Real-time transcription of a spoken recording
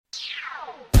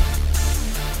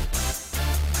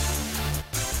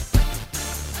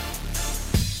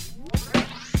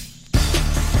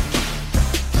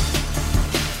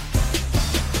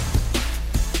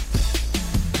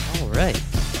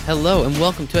Hello and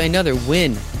welcome to another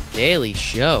Win Daily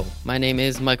Show. My name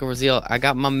is Michael Raziel. I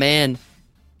got my man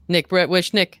Nick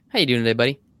Bretwish. Nick, how you doing today,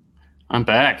 buddy? I'm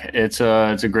back. It's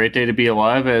a great day to be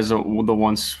alive, as the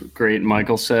once great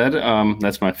Michael said.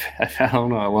 That's my I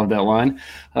don't know. I love that line.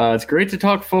 It's great to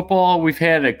talk football. We've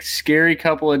had a scary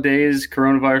couple of days.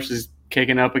 Coronavirus is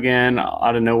kicking up again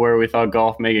out of nowhere. We thought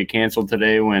golf may get canceled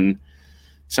today when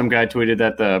some guy tweeted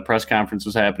that the press conference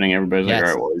was happening. Everybody's like, all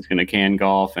right, well, he's going to can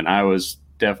golf, and I was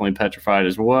definitely petrified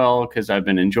as well because I've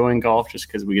been enjoying golf just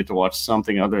because we get to watch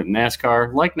something other than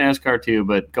NASCAR. Like NASCAR too,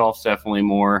 but golf's definitely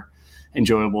more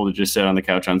enjoyable to just sit on the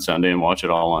couch on Sunday and watch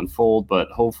it all unfold. But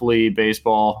hopefully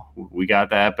baseball, we got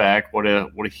that back. What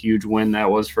a huge win that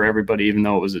was for everybody, even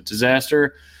though it was a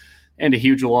disaster and a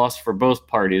huge loss for both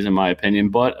parties, in my opinion,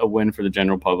 but a win for the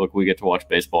general public. We get to watch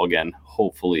baseball again.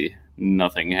 Hopefully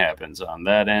nothing happens on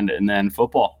that end. And then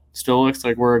football still looks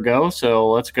like we're a go.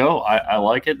 So let's go. I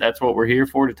like it. That's what we're here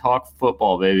for, to talk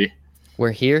football, baby.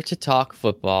 We're here to talk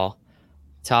football,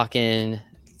 talking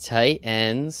tight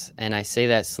ends, and I say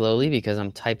that slowly because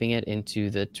I'm typing it into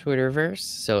the Twitterverse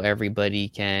so everybody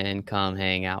can come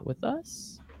hang out with us.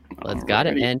 Let's got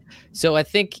it. And so I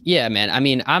think, yeah, man, I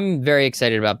mean, I'm very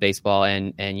excited about baseball,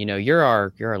 and you know, you're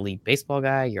our lead baseball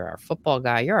guy, you're our football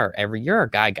guy, you're our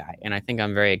guy, and I think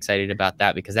I'm very excited about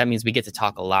that because that means we get to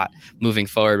talk a lot moving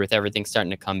forward with everything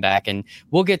starting to come back, and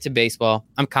we'll get to baseball.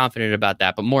 I'm confident about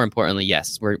that, but more importantly,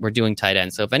 yes, we're doing tight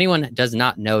ends. So if anyone does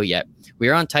not know yet, we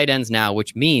are on tight ends now,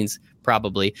 which means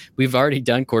probably we've already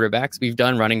done quarterbacks, we've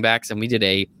done running backs, and we did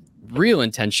a real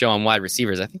intense show on wide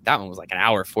receivers. I think that one was like an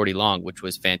hour 40 long, which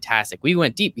was fantastic. We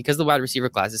went deep because the wide receiver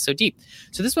class is so deep.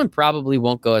 So this one probably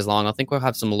won't go as long. I think we'll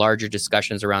have some larger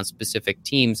discussions around specific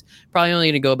teams. Probably only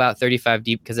going to go about 35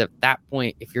 deep because at that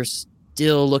point, if you're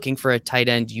still looking for a tight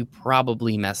end, you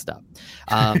probably messed up.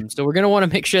 So we're going to want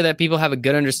to make sure that people have a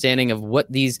good understanding of where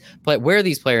these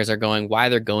players are going, why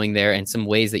they're going there, and some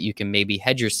ways that you can maybe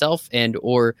hedge yourself and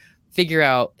or figure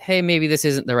out, hey, maybe this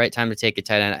isn't the right time to take a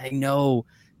tight end. I know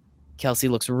Kelsey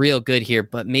looks real good here,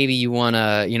 but maybe you want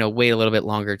to, wait a little bit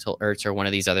longer till Ertz or one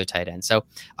of these other tight ends. So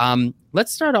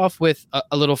let's start off with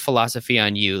a little philosophy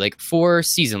on you, like for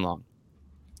season long.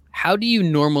 How do you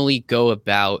normally go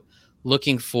about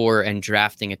looking for and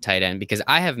drafting a tight end? Because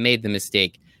I have made the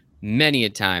mistake many a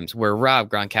times where Rob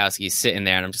Gronkowski is sitting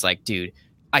there and I'm just like, dude,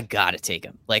 I got to take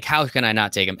him. Like, how can I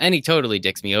not take him? And he totally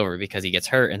dicks me over because he gets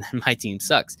hurt and then my team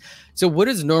sucks. So what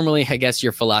is normally, I guess,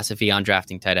 your philosophy on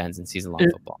drafting tight ends in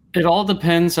season-long football? It all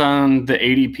depends on the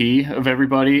ADP of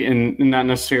everybody, and not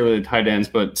necessarily the tight ends,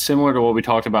 but similar to what we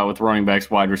talked about with running backs,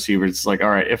 wide receivers. It's like, all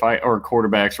right, or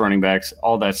quarterbacks, running backs,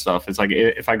 all that stuff. It's like,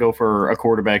 if I go for a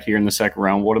quarterback here in the second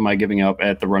round, what am I giving up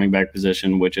at the running back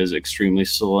position, which is extremely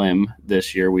slim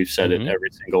this year? We've said it every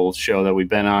single show that we've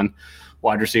been on.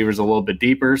 Wide receivers a little bit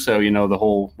deeper. So, the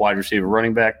whole wide receiver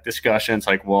running back discussion, it's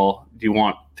like, well, do you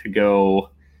want to go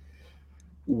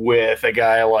with a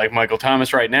guy like Michael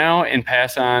Thomas right now and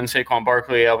pass on Saquon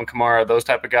Barkley, Alvin Kamara, those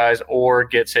type of guys, or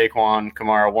get Saquon,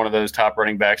 Kamara, one of those top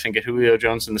running backs, and get Julio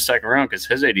Jones in the second round because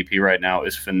his ADP right now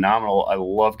is phenomenal. I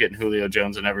love getting Julio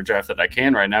Jones in every draft that I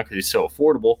can right now because he's so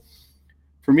affordable.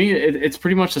 For me, it's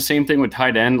pretty much the same thing with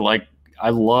tight end. Like, I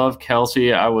love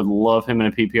Kelsey. I would love him in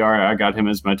a PPR. I got him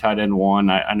as my tight end one.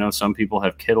 I know some people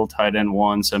have Kittle tight end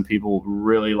one. Some people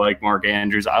really like Mark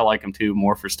Andrews. I like him too,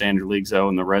 more for standard leagues though,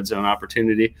 and the red zone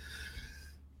opportunity.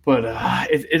 But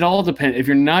it all depends. If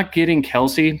you're not getting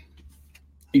Kelsey,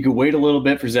 you could wait a little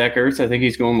bit for Zach Ertz. I think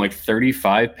he's going like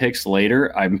 35 picks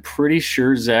later. I'm pretty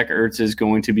sure Zach Ertz is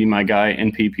going to be my guy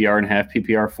in PPR and half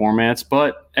PPR formats.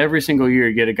 But every single year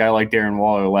you get a guy like Darren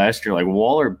Waller last year. Like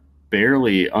Waller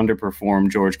barely underperformed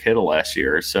George Kittle last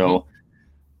year. So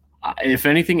if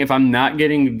anything, if I'm not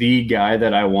getting the guy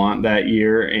that I want that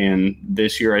year, and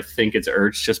this year I think it's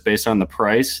Ertz just based on the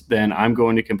price, then I'm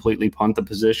going to completely punt the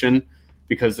position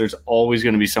because there's always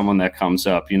going to be someone that comes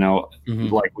up.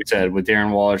 Like we said, with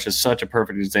Darren Waller, it's just such a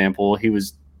perfect example. He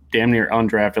was damn near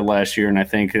undrafted last year, and I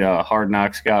think Hard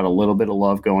Knocks got a little bit of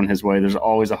love going his way. There's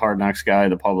always a Hard Knocks guy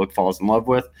the public falls in love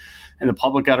with, and the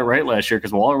public got it right last year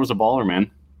because Waller was a baller, man.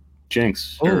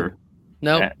 Jinx.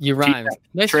 You rhymed.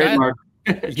 Nice trademark.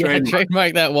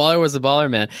 Trademark that Waller was a baller,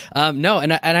 man.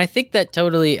 And I think that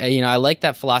totally, I like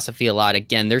that philosophy a lot.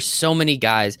 Again, there's so many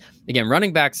guys. Again,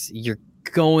 running backs, you're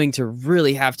going to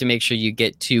really have to make sure you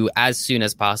get to as soon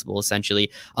as possible,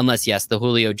 essentially, unless, yes, the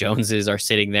Julio Joneses are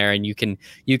sitting there and you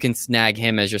can snag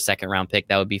him as your second round pick.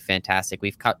 That would be fantastic.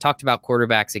 We've talked about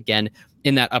quarterbacks again.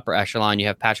 In that upper echelon, you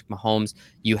have Patrick Mahomes,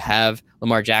 you have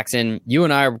Lamar Jackson. You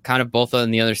and I are kind of both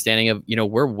on the understanding of,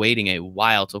 we're waiting a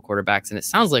while till quarterbacks, and it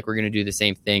sounds like we're going to do the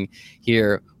same thing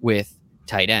here with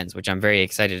tight ends, which I'm very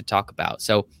excited to talk about.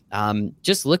 So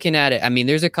just looking at it, I mean,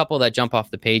 there's a couple that jump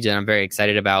off the page that I'm very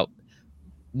excited about.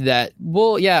 That,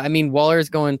 well, yeah, I mean, Waller's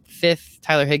going 5th,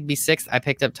 Tyler Higbee 6th. I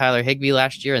picked up Tyler Higbee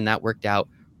last year, and that worked out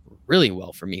really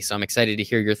well for me. So I'm excited to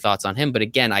hear your thoughts on him. But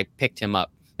again, I picked him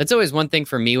up. That's always one thing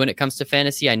for me when it comes to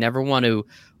fantasy. I never want to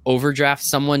overdraft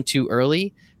someone too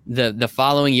early the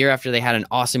following year after they had an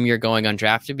awesome year going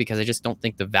undrafted, because I just don't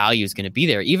think the value is going to be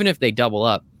there. Even if they double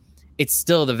up, it's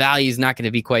still, the value is not going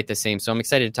to be quite the same. So I'm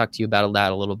excited to talk to you about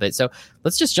that a little bit. So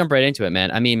let's just jump right into it, man.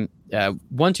 I mean,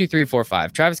 1, 2, 3, 4,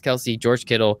 5. Travis Kelce, George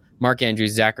Kittle, Mark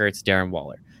Andrews, Zach Ertz, Darren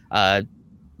Waller.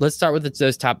 Let's start with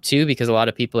those top 2, because a lot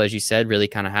of people, as you said, really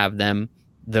kind of have them,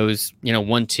 those,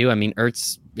 1, 2. I mean,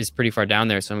 Ertz is pretty far down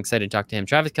there, so I'm excited to talk to him.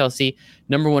 Travis Kelce,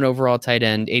 number 1 overall tight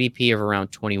end, ADP of around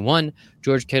 21.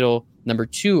 George Kittle, number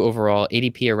 2 overall,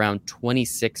 ADP around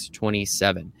 26,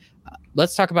 27.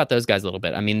 Let's talk about those guys a little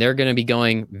bit. I mean, they're going to be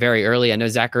going very early. I know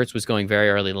Zach Ertz was going very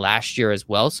early last year as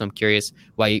well, so I'm curious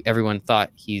why everyone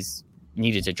thought he's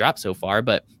needed to drop so far.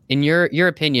 But in your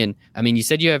opinion, I mean, you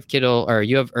said you have Kittle, or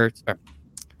you have Ertz. Or,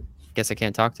 guess I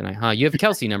can't talk tonight, huh? You have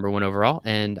Kelce number 1 overall,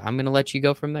 and I'm going to let you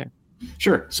go from there.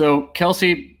 Sure. So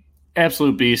Kelce,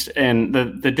 absolute beast. And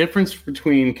the difference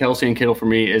between Kelce and Kittle for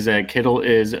me is that Kittle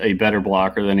is a better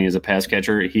blocker than he is a pass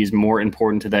catcher. He's more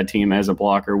important to that team as a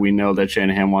blocker. We know that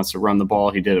Shanahan wants to run the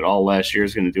ball. He did it all last year.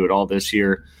 He's going to do it all this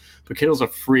year. But Kittle's a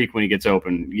freak when he gets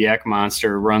open. Yak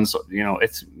monster, runs,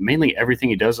 it's mainly everything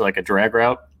he does like a drag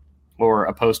route or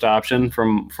a post option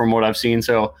from what I've seen.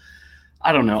 So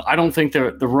I don't know. I don't think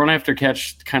the run after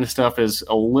catch kind of stuff is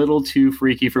a little too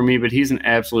freaky for me, but he's an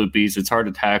absolute beast. It's hard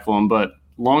to tackle him. But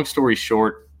long story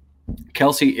short,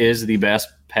 Kelce is the best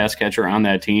pass catcher on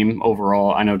that team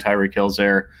overall. I know Tyreek Hill's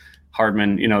there,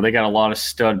 Hardman. They got a lot of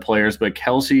stud players, but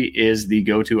Kelce is the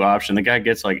go-to option. The guy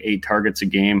gets like 8 targets a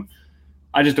game.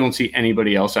 I just don't see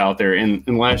anybody else out there. And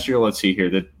last year, let's see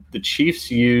here, the Chiefs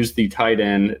used the tight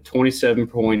end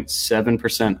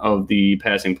 27.7% of the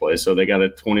passing plays. So they got a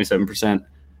 27%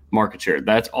 market share.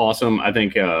 That's awesome. I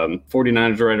think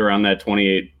 49ers are right around that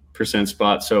 28%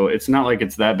 spot. So it's not like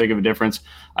it's that big of a difference.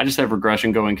 I just have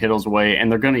regression going Kittle's way,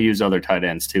 and they're going to use other tight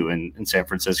ends too in San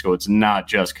Francisco. It's not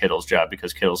just Kittle's job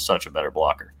because Kittle's such a better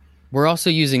blocker. We're also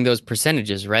using those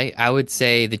percentages, right? I would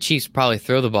say the Chiefs probably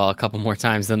throw the ball a couple more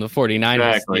times than the 49ers.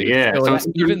 Exactly, yeah.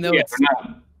 So even though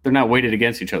they're not weighted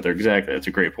against each other. Exactly. That's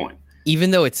a great point.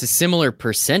 Even though it's a similar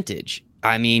percentage,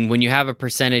 I mean, when you have a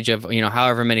percentage of,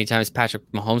 however many times Patrick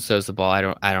Mahomes throws the ball,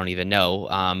 I don't even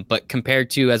know. But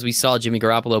compared to, as we saw Jimmy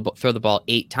Garoppolo throw the ball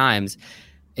 8 times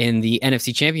in the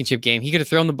NFC Championship game, he could have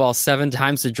thrown the ball 7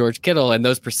 times to George Kittle, and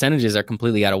those percentages are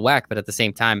completely out of whack. But at the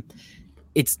same time,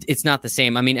 it's not the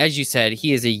same. I mean, as you said,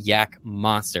 he is a yak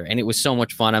monster, and it was so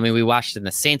much fun. I mean, we watched it in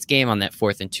the Saints game on that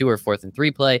 4th and 2 or 4th and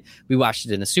 3 play. We watched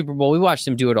it in the Super Bowl. We watched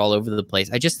him do it all over the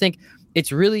place. I just think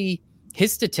it's really,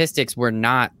 his statistics were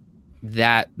not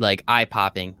that like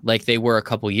eye-popping like they were a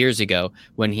couple years ago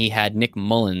when he had Nick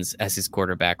Mullins as his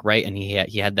quarterback, right? And he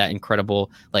had that incredible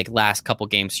like last couple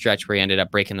game stretch where he ended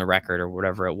up breaking the record or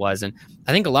whatever it was. And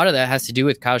I think a lot of that has to do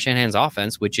with Kyle Shanahan's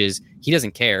offense, which is he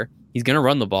doesn't care. He's going to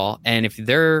run the ball. And if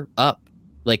they're up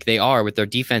like they are with their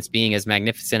defense being as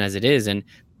magnificent as it is and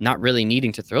not really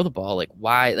needing to throw the ball, like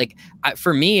why? Like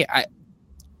for me,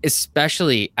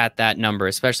 especially at that number,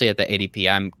 especially at the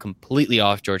ADP, I'm completely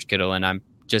off George Kittle, and I'm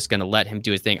just going to let him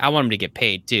do his thing. I want him to get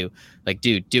paid too. Like,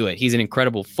 dude, do it. He's an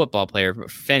incredible football player. For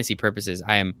fantasy purposes,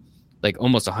 I am like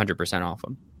almost 100% off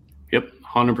him. Yep,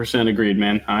 100% agreed,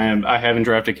 man. I haven't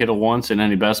drafted Kittle once in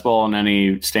any best ball, in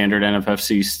any standard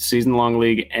NFFC season-long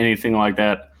league, anything like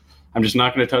that. I'm just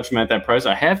not going to touch him at that price.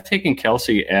 I have taken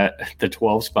Kelce at the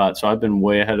 12 spot, so I've been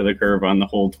way ahead of the curve on the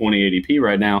whole 20 ADP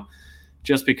right now,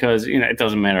 just because it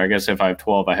doesn't matter. I guess if I have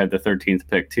 12, I have the 13th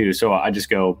pick too, so I just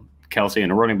go Kelce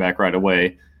and a running back right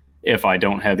away. If I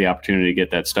don't have the opportunity to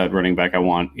get that stud running back I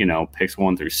want, picks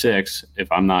 1 through 6,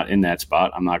 if I'm not in that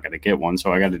spot, I'm not going to get one.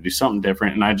 So I got to do something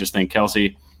different. And I just think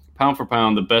Kelce, pound for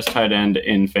pound, the best tight end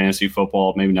in fantasy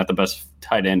football, maybe not the best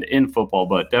tight end in football,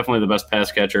 but definitely the best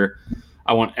pass catcher.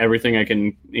 I want everything I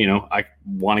can, I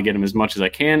want to get him as much as I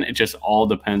can. It just all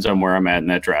depends on where I'm at in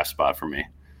that draft spot for me.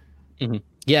 Mm-hmm.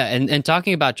 Yeah. And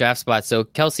talking about draft spots. So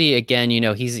Kelce, again,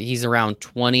 he's around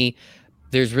 20.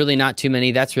 There's really not too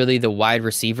many. That's really the wide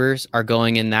receivers are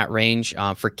going in that range.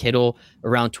 For Kittle,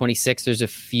 around 26. There's a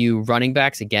few running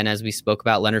backs. Again, as we spoke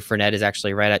about, Leonard Fournette is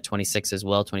actually right at 26 as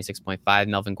well, 26.5.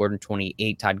 Melvin Gordon,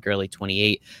 28. Todd Gurley,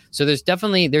 28. So there's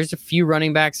a few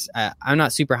running backs. I'm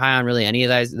not super high on really any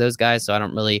of those guys, so I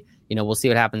don't really, we'll see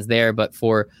what happens there. But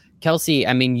for Kelce,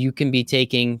 I mean, you can be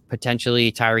taking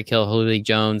potentially Tyreek Hill, Julio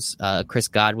Jones, Chris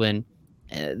Godwin,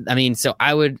 I mean, so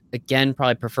I would, again,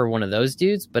 probably prefer one of those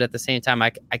dudes. But at the same time, I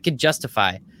could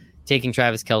justify taking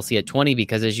Travis Kelce at 20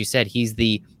 because, as you said, he's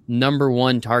the number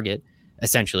one target,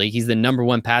 essentially. He's the number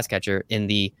one pass catcher in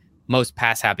the most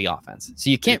pass-happy offense. So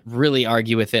you can't really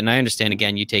argue with it. And I understand,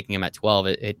 again, you taking him at 12.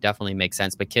 It definitely makes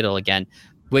sense. But Kittle, again,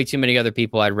 way too many other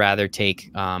people I'd rather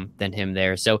take than him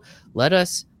there. So let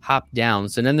us hop down.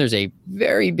 So then there's a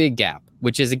very big gap,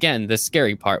 which is, again, the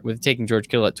scary part with taking George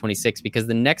Kittle at 26, because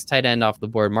the next tight end off the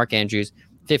board, Mark Andrews,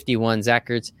 51, Zach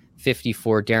Ertz,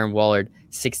 54, Darren Waller,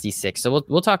 66. So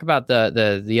we'll talk about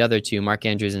the other two, Mark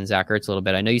Andrews and Zach Ertz, a little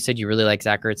bit. I know you said you really like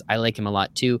Zach Ertz. I like him a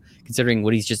lot too, considering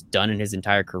what he's just done in his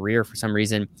entire career. For some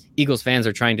reason, Eagles fans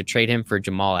are trying to trade him for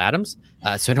Jamal Adams.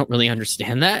 So I don't really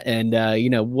understand that. And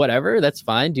whatever, that's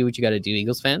fine. Do what you got to do,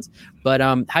 Eagles fans. But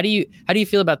how do you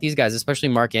feel about these guys, especially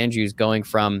Mark Andrews, going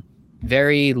from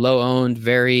very low owned,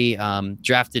 very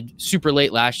drafted super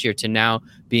late last year to now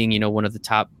being, one of the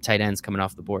top tight ends coming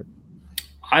off the board?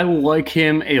 I like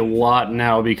him a lot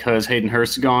now because Hayden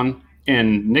Hurst is gone.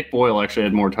 And Nick Boyle actually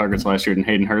had more targets last year than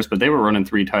Hayden Hurst, but they were running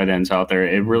 3 tight ends out there.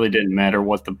 It really didn't matter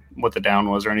what the down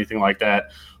was or anything like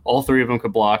that. All 3 of them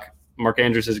could block. Mark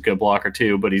Andrews is a good blocker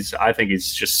too, but I think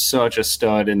he's just such a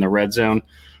stud in the red zone.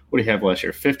 What did he have last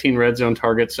year? 15 red zone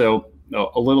targets, so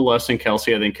a little less than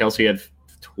Kelce. I think Kelce had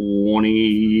 20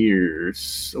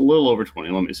 years, a little over 20.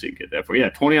 Let me see, get that for you.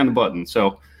 Yeah, 20 on the button.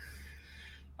 So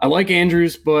I like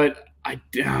Andrews, but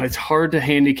it's hard to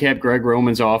handicap Greg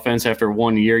Roman's offense after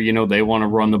 1 year. They want to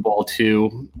run the ball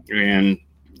too, and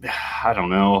I don't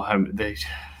know.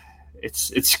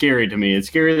 It's scary to me. It's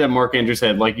scary that Mark Andrews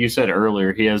had, like you said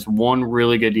earlier, he has one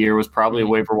really good year, was probably a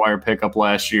waiver wire pickup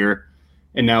last year,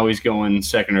 and now he's going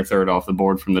second or third off the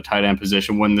board from the tight end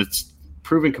position when it's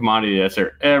proven commodity that's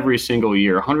there every single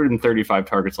year. 135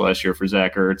 targets last year for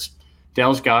Zach Ertz.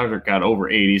 Dallas Goedert got over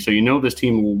 80, so this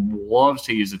team loves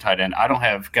to use the tight end. I don't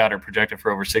have Goedert projected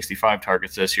for over 65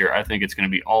 targets this year. I think it's going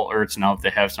to be all Ertz now that they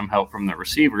have some help from the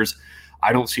receivers.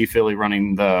 I don't see Philly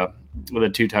running the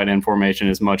 2 tight end formation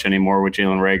as much anymore with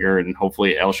Jalen Reagor, and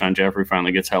hopefully Alshon Jeffrey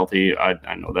finally gets healthy. I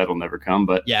know that'll never come,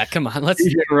 but yeah, come on,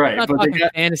 right. But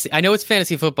fantasy. I know it's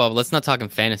fantasy football, but let's not talk in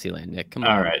fantasy land, Nick. Come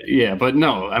on. All right, yeah, but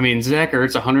no, I mean Zach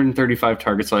Ertz, 135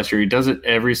 targets last year. He does it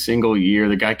every single year.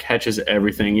 The guy catches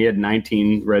everything. He had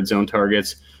 19 red zone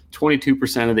targets,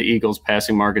 22% of the Eagles'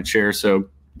 passing market share. So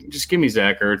just give me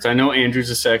Zach Ertz. I know Andrews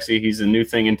is sexy. He's the new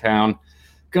thing in town.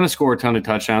 Going to score a ton of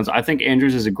touchdowns. I think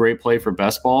Andrews is a great play for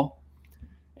best ball.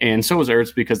 And so is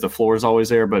Ertz because the floor is always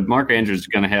there. But Mark Andrews is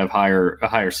going to have a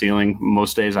higher ceiling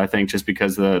most days, I think, just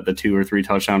because the 2 or 3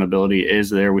 touchdown ability is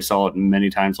there. We saw it many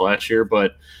times last year.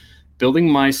 But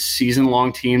building my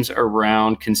season-long teams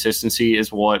around consistency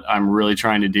is what I'm really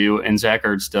trying to do. And Zach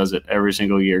Ertz does it every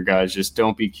single year, guys. Just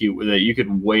don't be cute with it. You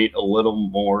could wait a little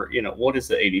more. What is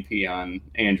the ADP on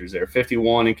Andrews there?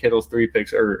 51 and Kittle's 3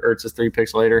 picks, or Ertz is 3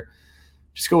 picks later.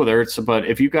 Just go with Ertz. But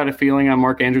if you've got a feeling on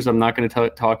Mark Andrews, I'm not going to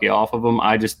talk you off of him.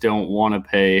 I just don't want to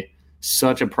pay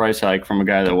such a price hike from a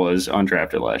guy that was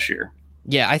undrafted last year.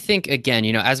 Yeah, I think, again,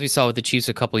 as we saw with the Chiefs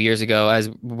a couple years ago, as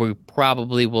we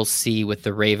probably will see with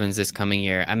the Ravens this coming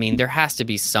year, I mean, there has to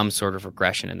be some sort of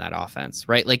regression in that offense,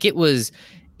 right? Like, it was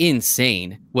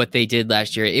insane what they did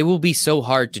last year. It will be so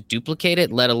hard to duplicate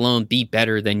it, let alone be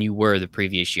better than you were the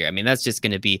previous year. I mean, that's just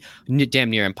going to be damn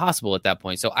near impossible at that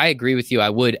point. So I agree with you. I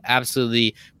would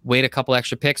absolutely wait a couple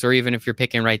extra picks, or even if you're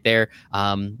picking right there,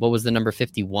 what was the number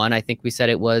 51? I think we said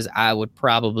it was. I would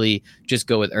probably just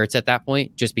go with Ertz at that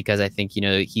point, just because I think,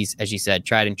 he's, as you said,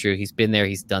 tried and true. He's been there.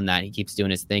 He's done that. He keeps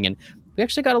doing his thing. And we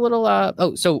actually got a little,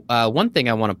 one thing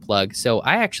I want to plug. So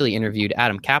I actually interviewed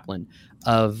Adam Kaplan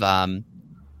of,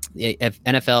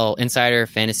 NFL Insider,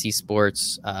 fantasy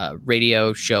sports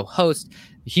radio show host,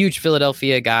 huge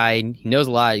Philadelphia guy. He knows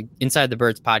a lot. Inside the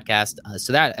Birds podcast.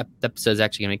 So that episode is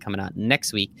actually going to be coming out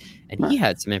next week. And he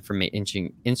had some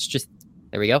information.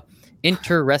 There we go.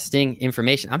 Interesting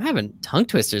information. I'm having tongue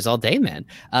twisters all day, man.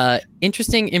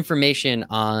 Interesting information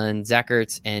on Zach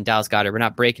Ertz and Dallas Goedert. We're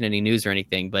not breaking any news or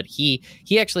anything, but he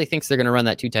actually thinks they're going to run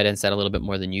that 2 tight end set a little bit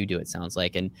more than you do, it sounds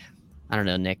like. And I don't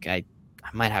know, Nick, I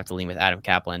might have to lean with Adam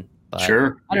Kaplan. But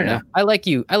sure. I don't know. I like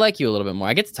you a little bit more.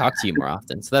 I get to talk to you more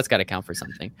often, so that's got to count for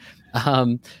something.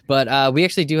 But we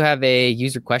actually do have a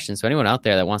user question. So anyone out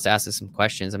there that wants to ask us some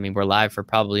questions, I mean, we're live for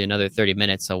probably another 30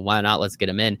 minutes, so why not? Let's get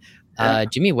them in.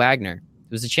 Jimmy Wagner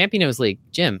was the champion of his league.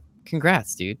 Jim,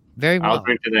 congrats, dude. Very well. I'll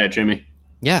drink to that, Jimmy.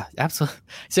 Yeah, absolutely.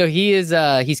 So he is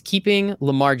he's keeping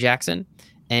Lamar Jackson,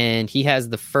 and he has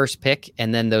the first pick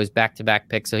and then those back-to-back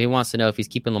picks. So he wants to know, if he's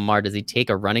keeping Lamar, does he take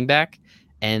a running back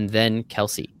and then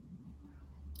Kelce?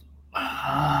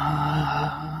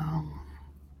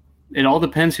 It all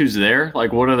depends who's there.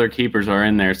 Like, what other keepers are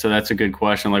in there? So that's a good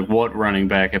question. Like, what running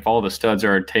back? If all the studs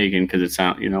are taken, because it's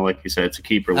not, like you said, it's a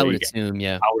keeper I league. would assume,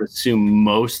 yeah. I would assume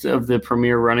most of the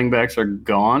premier running backs are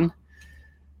gone.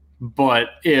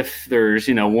 But if there's,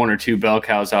 one or two bell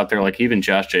cows out there, like even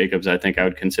Josh Jacobs, I think I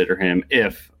would consider him.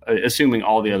 If assuming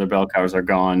all the other bell cows are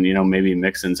gone, maybe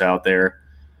Mixon's out there.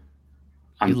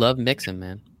 You love Mixon,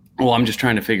 man. Well, I'm just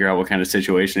trying to figure out what kind of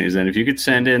situation he's in. If you could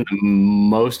send in the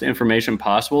most information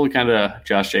possible, kind of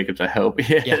Josh Jacobs, I hope.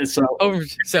 Yeah. So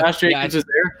Josh Jacobs is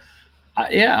there.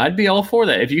 I'd be all for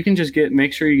that. If you can just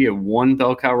make sure you get one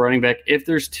bell cow running back. If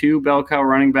there's two bell cow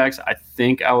running backs, I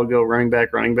think I would go running back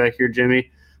here,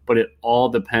 Jimmy. But it all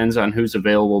depends on who's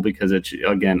available because I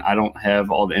don't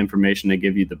have all the information to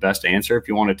give you the best answer. If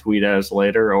you want to tweet at us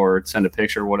later or send a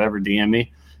picture or whatever, DM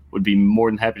me. Would be more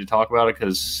than happy to talk about it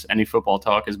because any football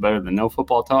talk is better than no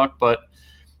football talk. But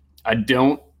I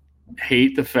don't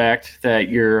hate the fact that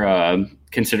you're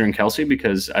considering Kelsey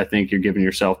because I think you're giving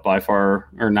yourself by far,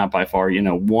 or not by far,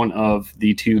 one of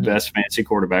the two best fantasy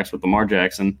quarterbacks with Lamar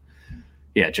Jackson.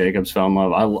 Yeah, Jacobs fell in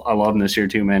love. I love him this year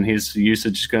too, man. His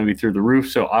usage is going to be through the roof.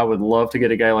 So I would love to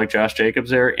get a guy like Josh Jacobs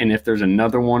there. And if there's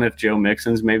another one, if Joe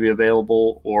Mixon's maybe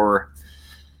available or –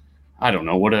 I don't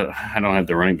know I don't have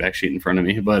the running back sheet in front of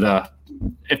me, but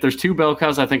if there's two bell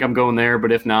cows, I think I'm going there.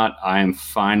 But if not, I am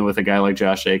fine with a guy like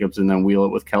Josh Jacobs and then wheel it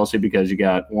with Kelsey because you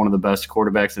got one of the best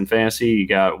quarterbacks in fantasy. You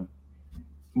got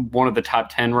one of the top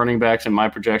 10 running backs in my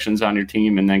projections on your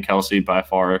team. And then Kelsey by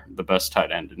far the best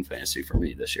tight end in fantasy for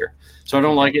me this year. So I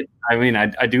don't like it. I mean,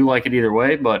 I do like it either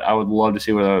way, but I would love to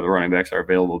see what other running backs are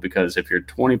available because if you're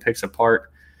 20 picks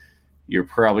apart, you're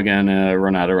probably going to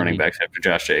run out of running backs after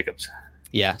Josh Jacobs.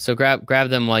 Yeah, so grab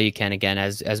them while you can. Again,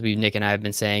 as Nick and I have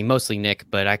been saying, mostly Nick,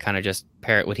 but I kind of just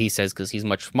parrot what he says because he's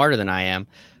much smarter than I am.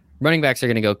 Running backs are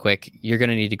going to go quick. You're going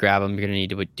to need to grab them. You're going to need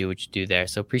to do what you do there.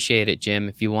 So appreciate it, Jim.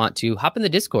 If you want to, hop in the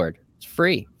Discord. It's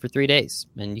free for 3 days.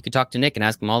 And you can talk to Nick and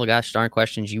ask him all the gosh darn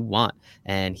questions you want.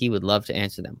 And he would love to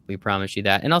answer them. We promise you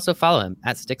that. And also follow him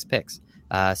at Sticks Picks.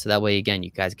 So that way, again,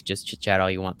 you guys can just chit-chat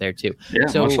all you want there too. Yeah,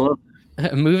 so, much love.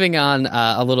 Moving on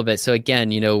a little bit. So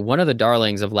again, one of the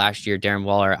darlings of last year, Darren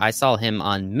Waller, I saw him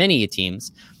on many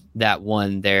teams that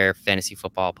won their fantasy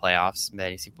football playoffs,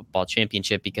 fantasy football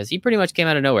championship, because he pretty much came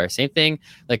out of nowhere. Same thing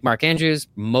like Mark Andrews,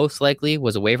 most likely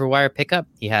was a waiver wire pickup.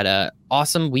 He had a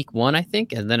awesome week 1, I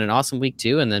think, and then an awesome week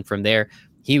 2. And then from there,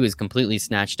 he was completely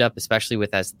snatched up, especially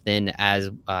with as thin as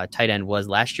tight end was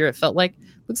last year. It felt like.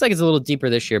 Looks like it's a little deeper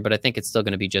this year, but I think it's still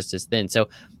going to be just as thin. So,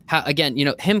 again,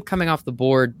 him coming off the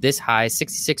board this high,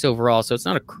 66 overall, so it's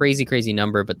not a crazy, crazy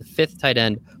number, but the 5th tight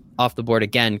end off the board,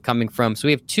 again, coming from, so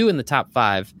we have 2 in the top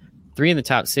 5, 3 in the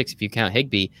top 6 if you count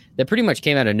Higbee, that pretty much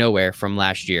came out of nowhere from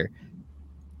last year.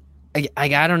 I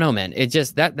don't know, man. It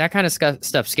just, that kind of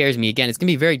stuff scares me. Again, it's going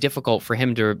to be very difficult for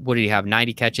him to, what did he have,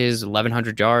 90 catches,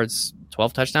 1,100 yards,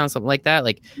 12 touchdowns, something like that.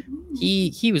 Like,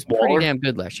 he was pretty damn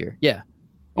good last year. Yeah.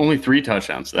 Only 3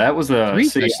 touchdowns. That was the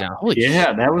touchdowns.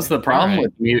 That was the problem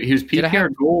with him. He was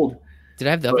PPR gold. Did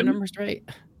I have the other numbers right?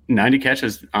 90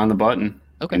 catches on the button.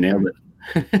 Okay, I nailed it.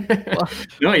 Well,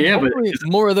 no, yeah, but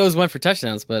more of those went for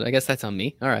touchdowns. But I guess that's on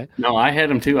me. All right. No, I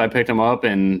had him too. I picked him up,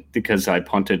 and because I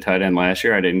punted tight end last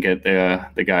year, I didn't get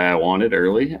the guy I wanted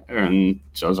early, and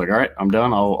so I was like, all right, I'm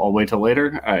done. I'll wait till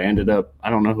later. I ended up, I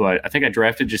don't know who I think I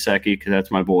drafted Gesicki because that's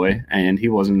my boy, and he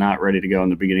was not ready to go in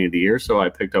the beginning of the year, so I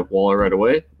picked up Waller right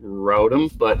away, rode him,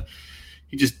 but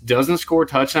he just doesn't score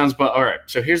touchdowns. But all right,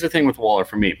 so here's the thing with Waller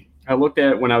for me. I looked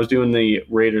at when I was doing the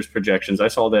Raiders projections. I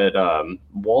saw that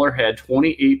Waller had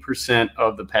 28%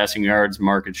 of the passing yards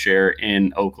market share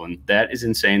in Oakland. That is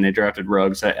insane. They drafted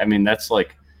Ruggs. I mean, that's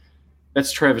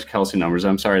Travis Kelce numbers.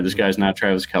 I'm sorry, this guy's not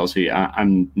Travis Kelce.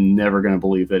 I'm never going to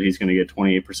believe that he's going to get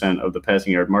 28% of the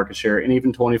passing yard market share and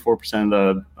even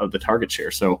 24% of the target share.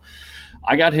 So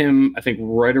I got him, I think,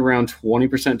 right around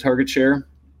 20% target share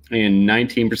and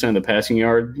 19% of the passing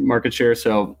yard market share.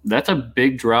 So that's a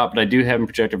big drop, but I do have him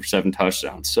projected for 7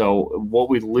 touchdowns. So what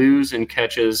we lose in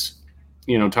catches,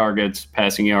 targets,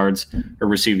 passing yards, or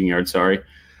receiving yards,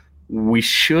 we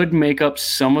should make up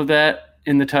some of that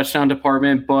in the touchdown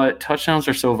department, but touchdowns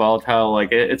are so volatile.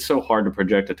 Like, it's so hard to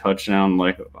project a touchdown.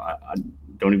 Like, I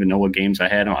don't even know what games I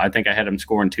had him. I think I had him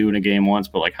scoring 2 in a game once,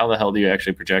 but like, how the hell do you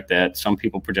actually project that? Some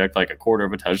people project like a quarter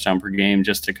of a touchdown per game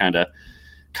just to kind of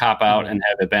cop out and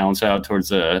have it balance out towards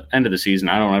the end of the season.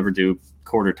 I don't ever do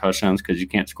quarter touchdowns because you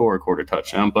can't score a quarter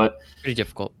touchdown, but pretty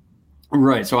difficult.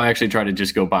 Right. So I actually try to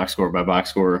just go box score by box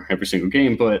score every single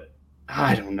game, but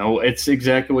I don't know. It's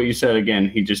exactly what you said. Again,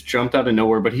 he just jumped out of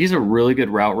nowhere, but he's a really good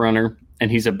route runner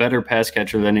and he's a better pass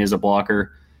catcher than he is a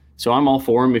blocker. So I'm all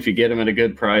for him if you get him at a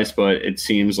good price, but it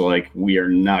seems like we are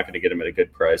not going to get him at a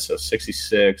good price. So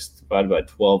 66 divided by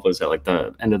 12 was at like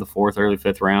the end of the fourth, early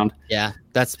fifth round. Yeah,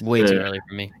 that's way too early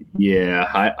for me. Yeah,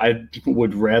 I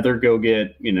would rather go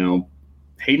get,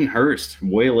 Hayden Hurst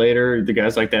way later. The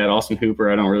guys like that, Austin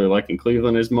Hooper, I don't really like in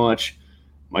Cleveland as much.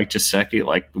 Mike Gesicki,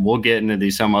 like we'll get into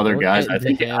these some other guys. I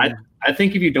think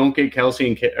if you don't get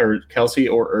Kelsey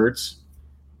or Ertz,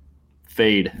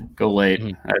 fade, go late.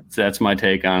 Mm-hmm. That's my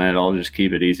take on it. I'll just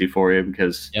keep it easy for you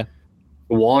because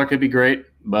Waller could be great,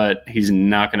 but he's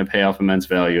not going to pay off immense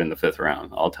value in the fifth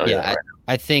round. I'll tell you that right now.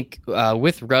 I think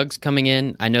with Ruggs coming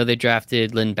in, I know they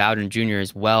drafted Lynn Bowden Jr.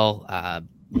 as well.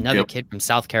 Another kid from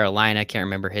South Carolina. I can't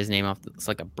remember his name. It's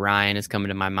like a Brian is coming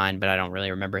to my mind, but I don't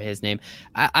really remember his name.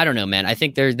 I don't know, man. I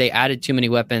think they added too many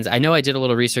weapons. I know I did a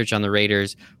little research on the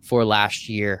Raiders for last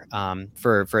year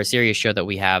for a serious show that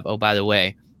we have. Oh, by the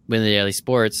way, Win the Daily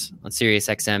Sports on Sirius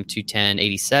XM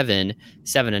 210-87,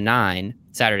 7 to 9,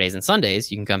 Saturdays and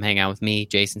Sundays. You can come hang out with me,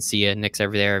 Jason, Sia, Nick's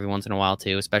over there every once in a while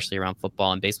too, especially around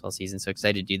football and baseball season. So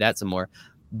excited to do that some more.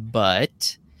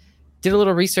 But did a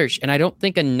little research, and I don't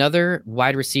think another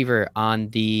wide receiver on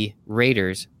the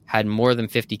Raiders had more than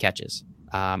 50 catches.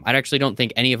 I actually don't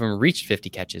think any of them reached 50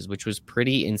 catches, which was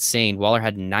pretty insane. Waller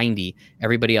had 90.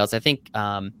 Everybody else, I think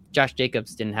Josh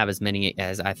Jacobs didn't have as many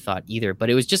as I thought either, but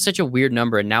it was just such a weird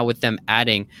number. And now with them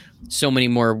adding so many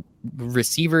more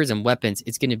receivers and weapons,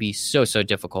 it's going to be so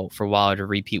difficult for Waller to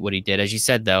repeat what he did. As you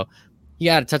said, though, he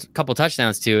got a couple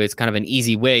touchdowns too. It's kind of an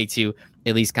easy way to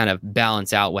at least kind of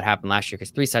balance out what happened last year,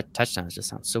 because 3 touchdowns just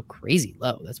sounds so crazy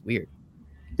low. That's weird.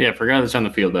 Yeah, for a guy that's on the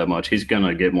field that much, he's going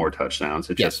to get more touchdowns.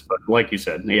 It just, but like you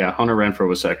said, Hunter Renfrow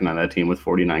was second on that team with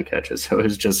 49 catches. So it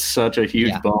was just such a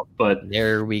huge bump. But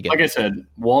there we go. Like I said,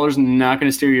 Waller's not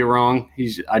going to steer you wrong.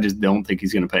 I just don't think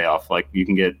he's going to pay off. Like, you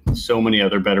can get so many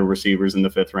other better receivers in the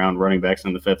fifth round, running backs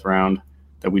in the fifth round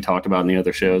that we talked about in the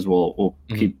other shows. We'll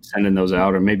keep sending those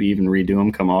out, or maybe even redo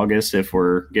them come August if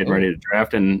we're getting ready to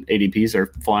draft and ADPs are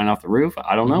flying off the roof.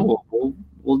 I don't know.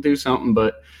 We'll do something,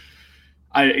 but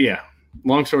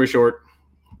long story short,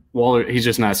 Waller, he's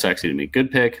just not sexy to me.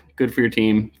 Good pick, good for your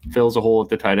team. Fills a hole at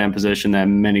the tight end position that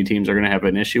many teams are going to have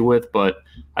an issue with, but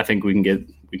I think we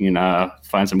can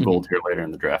find some gold here later in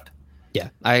the draft. Yeah,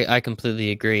 I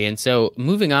completely agree. And so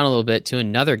moving on a little bit to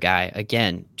another guy,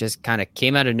 again, just kind of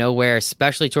came out of nowhere,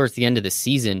 especially towards the end of the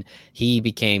season. He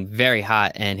became very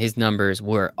hot, and his numbers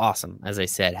were awesome. As I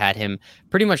said, had him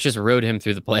pretty much just rode him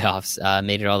through the playoffs,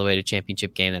 made it all the way to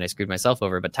championship game that I screwed myself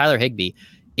over. But Tyler Higbee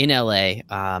in LA,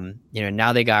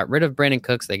 now they got rid of Brandon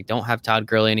Cooks. They don't have Todd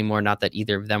Gurley anymore. Not that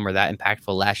either of them were that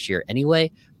impactful last year anyway.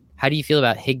 How do you feel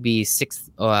about Higbee's sixth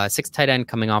tight end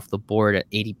coming off the board at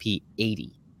ADP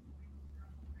 80?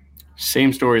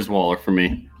 Same story as Waller for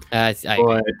me.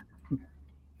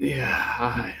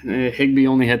 Higbee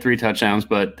only had 3 touchdowns,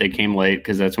 but they came late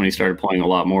because that's when he started playing a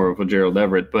lot more with Gerald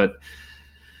Everett. But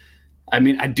I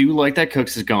mean, I do like that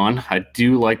Cooks is gone. I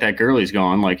do like that Gurley's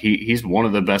gone. Like he's one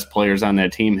of the best players on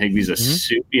that team. Higbee's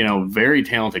a very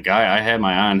talented guy. I had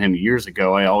my eye on him years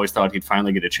ago. I always thought he'd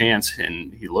finally get a chance,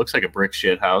 and he looks like a brick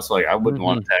shit house. Like, I wouldn't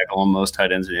want to tackle him. Most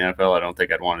tight ends in the NFL, I don't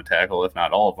think I'd want to tackle, if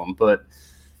not all of them. But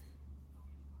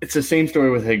it's the same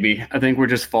story with Higbee. I think we're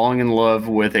just falling in love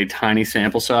with a tiny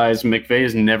sample size. McVay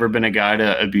has never been a guy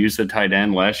to abuse the tight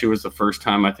end. Last year was the first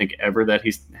time, I think, ever that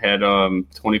he's had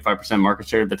 25% market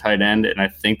share of the tight end, and I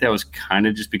think that was kind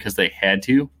of just because they had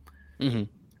to. Mm-hmm.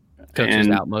 Coach was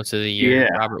out most of the year.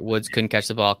 Yeah. Robert Woods couldn't catch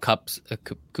the ball.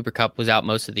 Cooper Kupp was out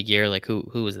most of the year. Like, who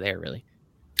was there, really?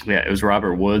 Yeah, it was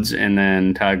Robert Woods and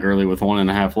then Todd Gurley with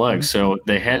 1.5 legs. So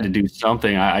they had to do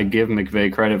something. I give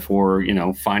McVay credit for,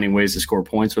 finding ways to score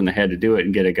points when they had to do it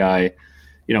and get a guy,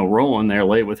 rolling there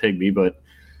late with Higbee. But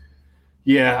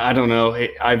yeah, I don't know.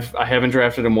 I haven't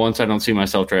drafted him once. I don't see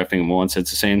myself drafting him once.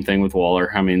 It's the same thing with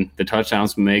Waller. I mean, the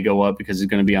touchdowns may go up because he's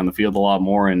going to be on the field a lot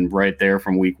more, and right there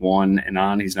from week 1 and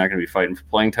on, he's not going to be fighting for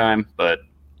playing time. But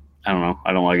I don't know.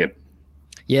 I don't like it.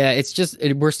 Yeah, it's just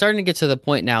we're starting to get to the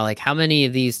point now, like how many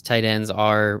of these tight ends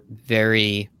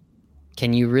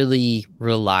can you really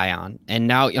rely on? And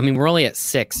now, I mean, we're only at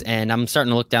 6, and I'm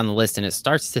starting to look down the list, and it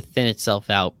starts to thin itself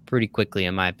out pretty quickly,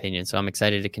 in my opinion. So I'm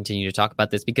excited to continue to talk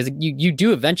about this because you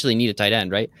do eventually need a tight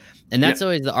end, right? And that's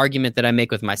always the argument that I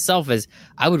make with myself is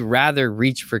I would rather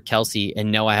reach for Kelsey and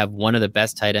know I have one of the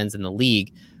best tight ends in the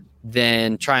league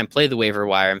than try and play the waiver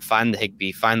wire and find the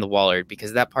Higbee, find the Waller,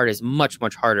 because that part is much,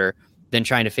 much harder than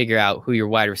trying to figure out who your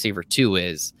wide receiver 2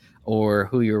 is or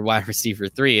who your wide receiver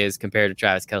 3 is compared to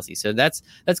Travis Kelce. So that's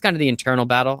kind of the internal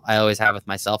battle I always have with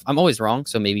myself. I'm always wrong,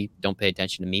 so maybe don't pay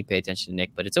attention to me, pay attention to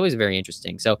Nick, but it's always very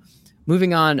interesting. So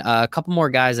moving on, a couple more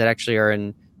guys that actually are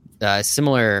in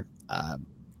similar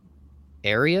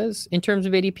areas in terms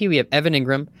of ADP. We have Evan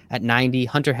Ingram at 90,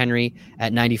 Hunter Henry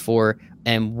at 94.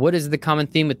 And what is the common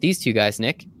theme with these two guys,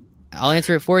 Nick? I'll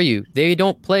answer it for you. They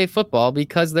don't play football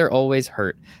because they're always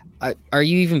hurt. Are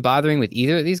you even bothering with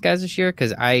either of these guys this year?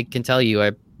 Because I can tell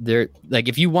you, they're like,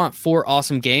 if you want 4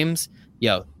 awesome games,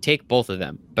 take both of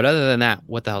them. But other than that,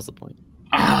 what the hell's the point?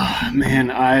 Man,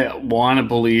 I want to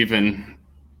believe in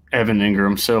Evan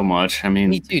Ingram so much. I mean,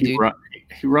 Me too, dude.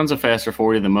 He runs a faster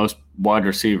 40 than most wide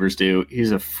receivers do.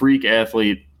 He's a freak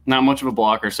athlete, not much of a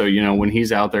blocker. So, when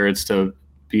he's out there, it's to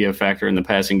be a factor in the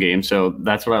passing game. So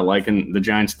that's what I like. And the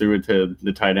Giants threw it to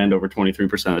the tight end over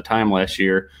 23% of the time last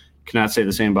year. Cannot say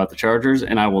the same about the Chargers,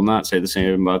 and I will not say the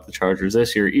same about the Chargers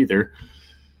this year either.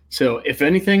 So if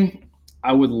anything,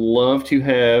 I would love to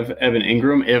have Evan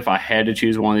Ingram if I had to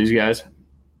choose one of these guys.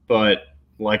 But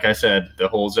like I said, the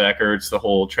whole Zach Ertz, the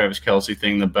whole Travis Kelce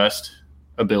thing, the best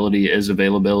ability is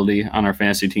availability on our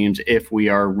fantasy teams. If we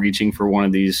are reaching for one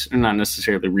of these, not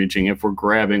necessarily reaching, if we're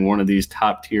grabbing one of these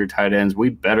top tier tight ends, we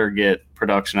better get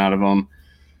production out of them.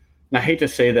 And I hate to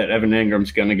say that Evan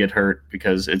Ingram's going to get hurt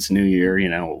because it's New Year.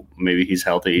 Maybe he's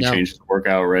healthy. He changed the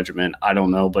workout regimen. I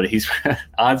don't know, but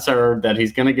odds are that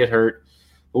he's going to get hurt.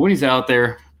 But when he's out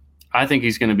there, I think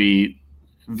he's going to be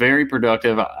very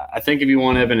productive. I think if you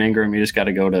want Evan Ingram, you just got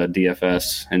to go to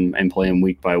DFS and play him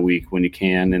week by week when you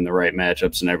can in the right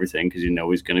matchups and everything, because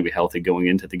he's going to be healthy going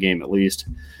into the game at least.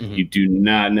 Mm-hmm. You do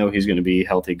not know he's going to be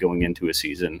healthy going into a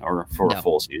season or for a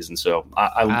full season. So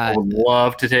I would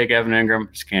love to take Evan Ingram.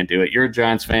 Just can't do it. You're a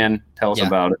Giants fan. Tell us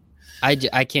about it.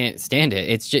 I can't stand it.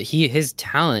 It's just his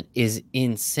talent is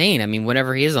insane. I mean,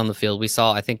 whenever he is on the field, we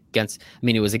saw, it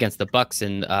was against the Bucks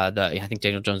and I think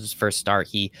Daniel Jones' first start.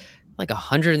 He like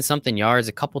 100 and something yards,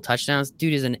 a couple touchdowns.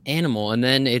 Dude is an animal. And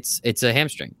then it's a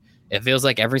hamstring. It feels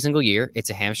like every single year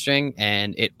it's a hamstring,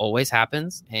 and it always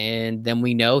happens. And then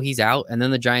we know he's out, and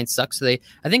then the Giants suck. So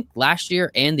I think last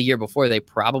year and the year before, they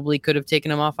probably could have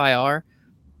taken him off IR.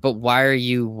 But why are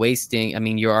you wasting? I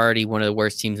mean, you're already one of the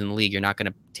worst teams in the league. You're not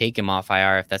going to take him off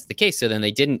IR if that's the case. So then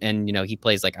they didn't. And, he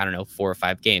plays 4 or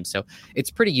 5 games. So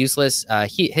it's pretty useless.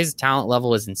 His talent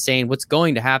level is insane. What's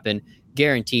going to happen,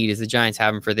 guaranteed, is the Giants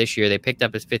have him for this year. They picked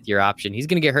up his 5th-year option. He's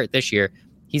going to get hurt this year.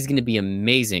 He's going to be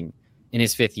amazing in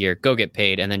his 5th year. Go get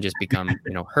paid and then just become,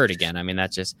 hurt again. I mean,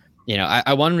 that's just,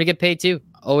 I want him to get paid too.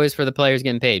 Always for the players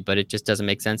getting paid, but it just doesn't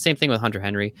make sense. Same thing with Hunter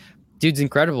Henry. Dude's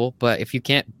incredible, but if you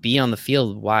can't be on the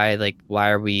field, why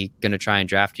are we going to try and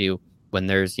draft you when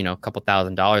there's, a couple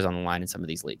 $1,000s on the line in some of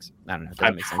these leagues? I don't know.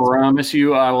 I promise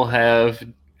you I will have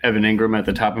Evan Ingram at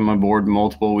the top of my board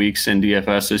multiple weeks in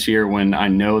DFS this year when I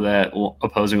know that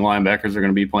opposing linebackers are going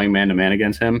to be playing man-to-man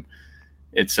against him.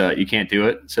 It's you can't do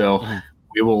it. So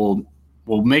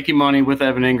we'll make you money with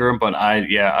Evan Ingram, but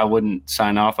I wouldn't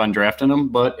sign off on drafting him.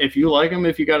 But if you like him,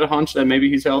 if you got a hunch that maybe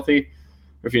he's healthy,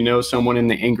 or if you know someone in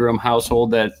the Ingram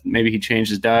household that maybe he changed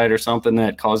his diet or something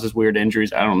that causes weird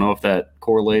injuries, I don't know if that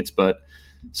correlates, but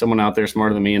someone out there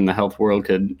smarter than me in the health world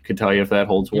could tell you if that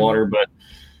holds water. But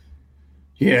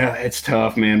yeah, it's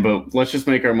tough, man. But let's just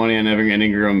make our money on Evan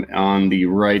Ingram on the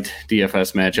right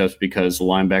DFS matchups, because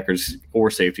linebackers or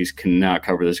safeties cannot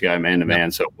cover this guy man-to-man.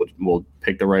 So we'll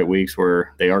pick the right weeks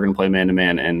where they are going to play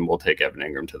man-to-man, and we'll take Evan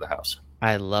Ingram to the house.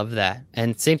 I love that.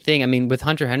 And same thing, I mean, with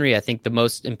Hunter Henry, I think the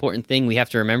most important thing we have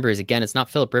to remember is, again, it's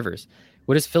not Phillip Rivers.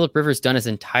 What has Phillip Rivers done his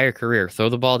entire career? Throw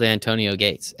the ball to Antonio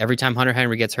Gates. Every time Hunter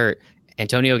Henry gets hurt,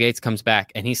 Antonio Gates comes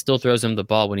back, and he still throws him the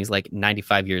ball when he's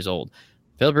 95 years old.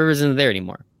 Phillip Rivers isn't there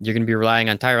anymore. You're going to be relying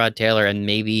on Tyrod Taylor and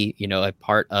maybe, a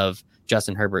part of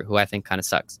Justin Herbert, who I think kind of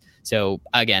sucks. So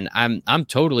again, I'm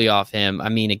totally off him. I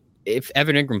mean, if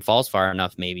Evan Ingram falls far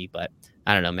enough, maybe, but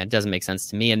I don't know, man. It doesn't make sense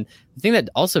to me. And the thing that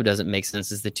also doesn't make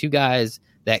sense is the two guys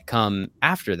that come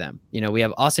after them. We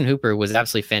have Austin Hooper, was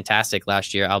absolutely fantastic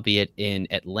last year, albeit in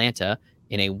Atlanta,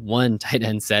 in a one tight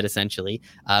end set, essentially,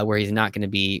 where he's not going to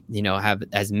be, have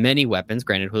as many weapons.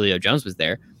 Granted, Julio Jones was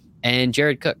there, and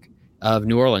Jared Cook of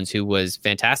New Orleans, who was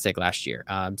fantastic last year.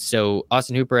 So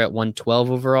Austin Hooper at 112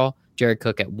 overall, Jared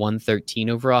Cook at 113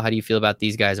 overall. How do you feel about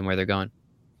these guys and where they're going?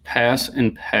 Pass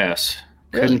and pass.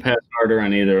 Really? Couldn't pass harder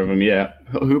on either of them. Yeah.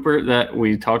 Hooper, that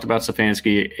we talked about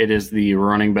Stefanski, it is the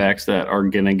running backs that are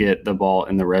going to get the ball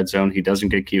in the red zone. He doesn't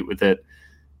get cute with it.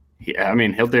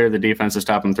 He'll dare the defense to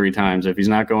stop him 3 times. If he's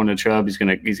not going to Chubb, he's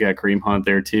got Kareem Hunt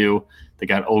there too. They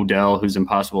got Odell, who's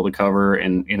impossible to cover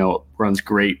and, runs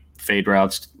great fade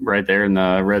routes right there in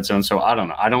the red zone. So I don't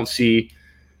know. I don't see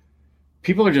 –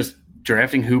 people are just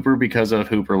drafting Hooper because of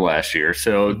Hooper last year.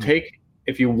 So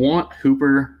if you want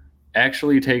Hooper –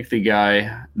 actually take the guy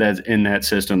that's in that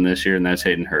system this year, and that's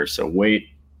Hayden Hurst. So wait,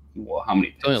 how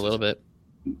many? Only a little bit.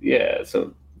 Yeah,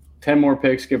 so 10 more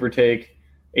picks, give or take,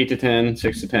 8 to 10,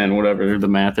 6 to 10, whatever the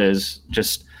math is.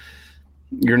 Just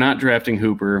you're not drafting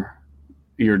Hooper.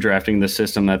 You're drafting the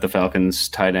system that the Falcons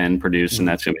tight end produced, and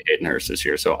that's going to be Hayden Hurst this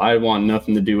year. So I want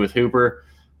nothing to do with Hooper.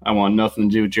 I want nothing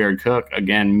to do with Jared Cook.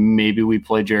 Again, maybe we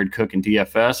play Jared Cook in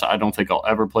DFS. I don't think I'll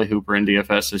ever play Hooper in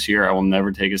DFS this year. I will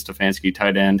never take a Stefanski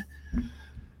tight end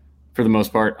for the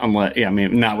most part.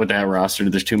 Not with that roster.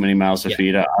 There's too many mouths to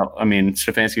feed.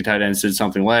 Stefanski tight ends did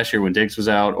something last year when Diggs was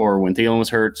out or when Thielen was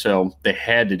hurt, so they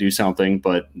had to do something,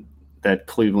 but that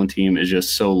Cleveland team is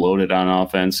just so loaded on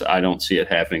offense. I don't see it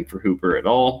happening for Hooper at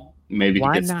all. Maybe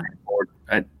he gets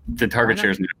the target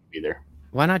share is not going to be there.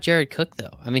 Why not Jared Cook,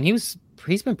 though? I mean, he's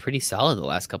been pretty solid the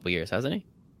last couple of years, hasn't he?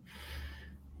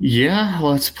 Yeah,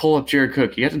 let's pull up Jared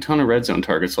Cook. He had a ton of red zone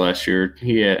targets last year.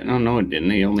 No, it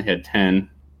didn't. He only had 10.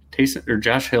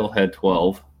 Josh Hill had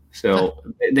 12. So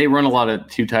they run a lot of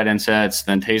 2 tight end sets.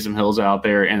 Then Taysom Hill's out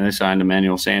there, and they signed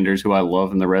Emmanuel Sanders, who I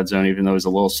love in the red zone, even though he's a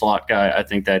little slot guy. I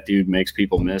think that dude makes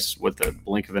people miss with the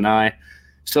blink of an eye.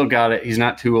 Still got it. He's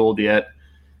not too old yet.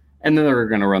 And then they're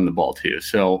going to run the ball too.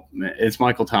 So it's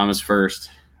Michael Thomas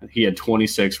first. He had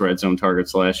 26 red zone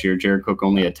targets last year. Jared Cook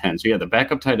only had 10. So yeah, the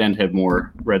backup tight end had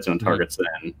more red zone targets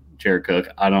than Jared Cook.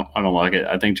 I don't like it.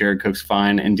 I think Jared Cook's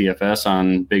fine in DFS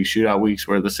on big shootout weeks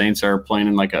where the Saints are playing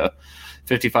in like a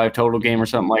 55 total game or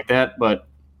something like that. But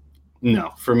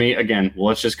no, for me, again,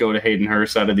 let's just go to Hayden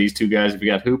Hurst out of these 2 guys. If you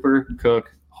got Hooper,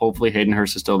 Cook, hopefully Hayden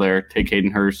Hurst is still there. Take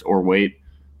Hayden Hurst or wait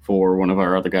for one of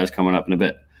our other guys coming up in a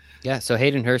bit. Yeah, so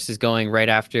Hayden Hurst is going right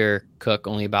after Cook,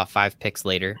 only about 5 picks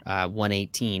later,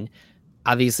 118.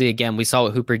 Obviously, again, we saw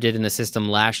what Hooper did in the system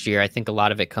last year. I think a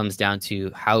lot of it comes down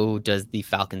to how does the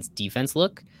Falcons' defense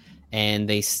look, and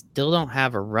they still don't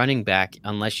have a running back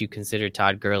unless you consider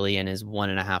Todd Gurley and his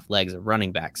 1.5 legs a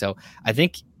running back. So I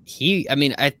think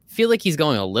I feel like he's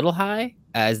going a little high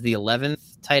as the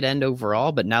 11th tight end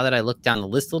overall, but now that I look down the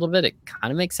list a little bit, it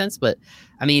kind of makes sense. But,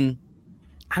 I mean,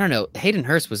 I don't know. Hayden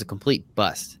Hurst was a complete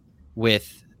bust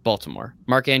with Baltimore.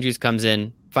 Mark Andrews comes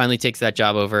in, finally takes that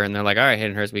job over, and they're like, all right,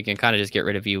 Hayden Hurst, we can kind of just get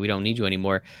rid of you. We don't need you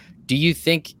anymore. Do you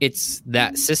think it's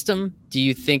that system? Do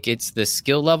you think it's the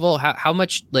skill level? How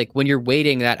much, like when you're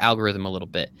weighting that algorithm a little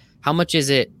bit, how much is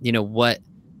it, what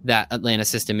that Atlanta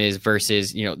system is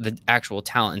versus, the actual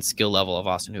talent and skill level of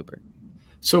Austin Hooper?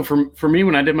 So for me,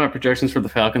 when I did my projections for the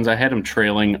Falcons, I had them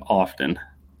trailing often.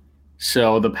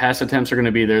 So the pass attempts are going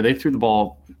to be there. They threw the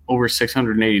ball over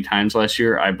 680 times last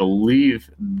year. I believe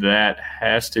that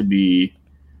has to be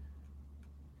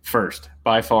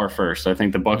by far first. I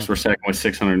think the Bucs were second with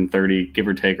 630, give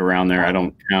or take around there. I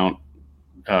don't count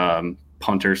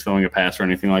punters throwing a pass or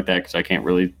anything like that because I can't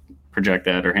really project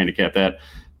that or handicap that.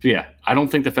 But yeah, I don't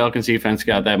think the Falcons defense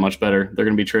got that much better. They're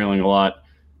going to be trailing a lot,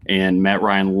 and Matt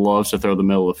Ryan loves to throw the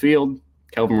middle of the field.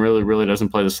 Kelvin really doesn't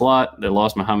play the slot. They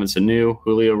lost Mohamed Sanu.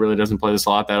 Julio really doesn't play the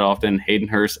slot that often. Hayden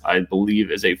Hurst, I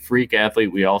believe, is a freak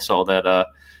athlete. We all saw that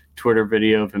Twitter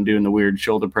video of him doing the weird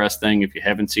shoulder press thing. If you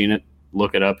haven't seen it,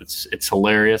 look it up. It's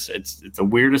hilarious. It's the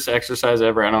weirdest exercise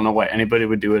ever. I don't know why anybody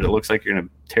would do it. It looks like you're going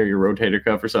to tear your rotator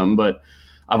cuff or something, but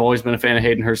I've always been a fan of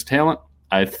Hayden Hurst's talent.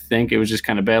 I think it was just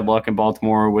kind of bad luck in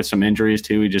Baltimore with some injuries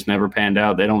too. He just never panned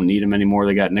out. They don't need him anymore.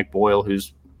 They got Nick Boyle,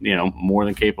 who's more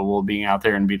than capable of being out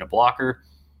there and being a blocker.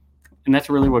 And that's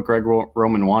really what Greg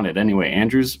Roman wanted. Anyway,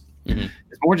 Andrews,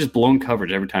 it's more just blown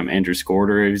coverage every time Andrews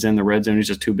scored or he's in the red zone. He's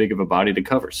just too big of a body to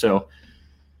cover. So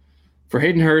for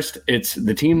Hayden Hurst, it's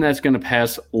the team that's going to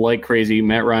pass like crazy.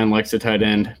 Matt Ryan likes the tight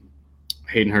end.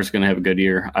 Hayden Hurst is going to have a good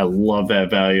year. I love that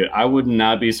value. I would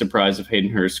not be surprised if Hayden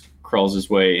Hurst crawls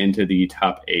his way into the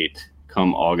top 8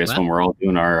 come August when we're all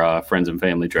doing our friends and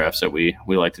family drafts that we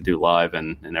like to do live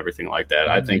and everything like that.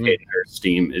 I think Hayden Hurst's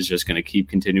team is just going to keep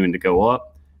continuing to go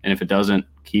up. And if it doesn't,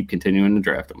 keep continuing to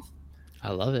draft him.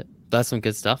 I love it. That's some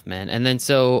good stuff, man. And then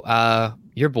so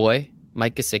your boy,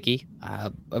 Mike Gesicki.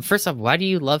 First off, why do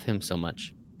you love him so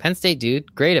much? Penn State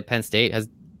dude, great at Penn State,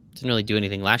 didn't really do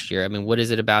anything last year. I mean, what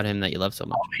is it about him that you love so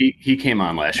much? He came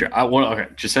on last year.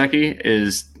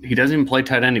 Gesicki he doesn't even play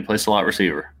tight end. He plays slot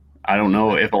receiver. I don't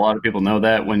know if a lot of people know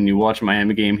that. When you watch a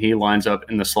Miami game, he lines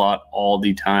up in the slot all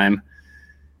the time,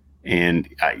 and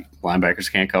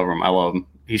linebackers can't cover him. I love him.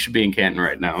 He should be in Canton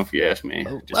right now, if you ask me.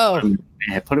 Put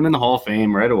him in the Hall of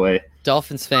Fame right away.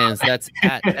 Dolphins fans, that's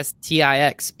at STIXPICKS.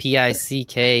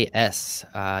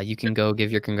 You can go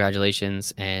give your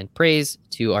congratulations and praise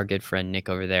to our good friend Nick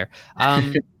over there.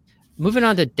 Moving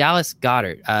on to Dallas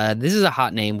Goedert. This is a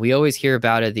hot name. We always hear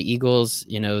about it. The Eagles,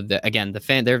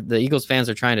 the Eagles fans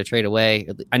are trying to trade away.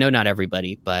 I know not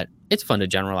everybody, but it's fun to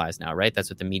generalize now, right?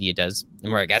 That's what the media does.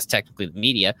 And I guess technically the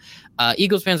media.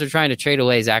 Eagles fans are trying to trade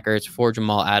away Zach Ertz for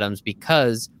Jamal Adams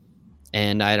because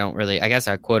and I don't really, I guess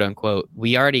I quote unquote,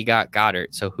 we already got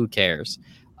Goddard, so who cares?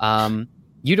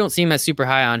 You don't seem as super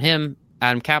high on him.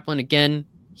 Adam Kaplan, again,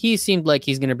 he seemed like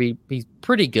he's going to be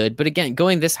pretty good. But again,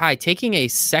 going this high, taking a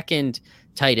second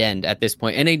tight end at this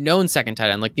point, and a known second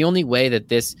tight end, like the only way that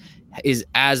this is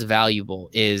as valuable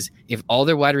is if all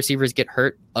their wide receivers get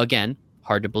hurt, again,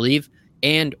 hard to believe,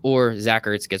 and or Zach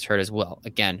Ertz gets hurt as well.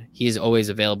 Again, he is always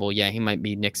available. Yeah, he might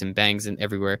be nicks and bangs and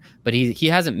everywhere, but he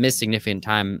hasn't missed significant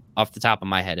time off the top of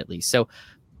my head, at least. So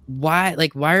why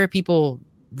are people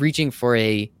reaching for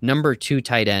a number 2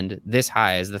 tight end this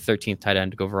high as the 13th tight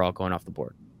end overall going off the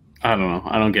board? I don't know.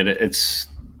 I don't get it. It's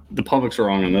the public's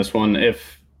wrong on this one.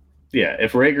 If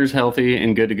Rager's healthy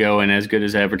and good to go and as good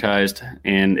as advertised,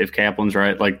 and if Kaplan's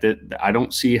right, like that, I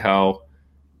don't see how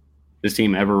this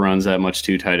team ever runs that much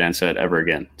 2 tight end set ever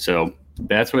again. So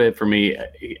that's what for me.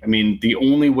 I mean, the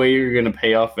only way you're going to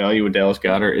pay off value with Dallas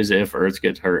Goedert is if Ertz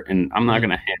gets hurt, and I'm not going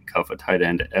to handcuff a tight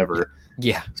end ever.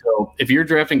 Yeah. So if you're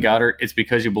drafting Goddard, it's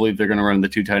because you believe they're going to run the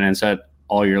 2 tight end set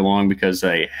all year long because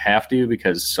they have to,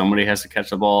 because somebody has to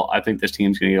catch the ball. I think this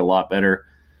team's going to get a lot better.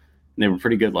 And they were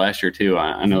pretty good last year too.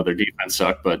 I know their defense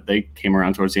sucked, but they came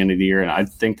around towards the end of the year. And I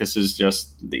think this is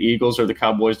just the Eagles or the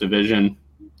Cowboys division.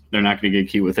 They're not going to get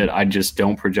cute with it. I just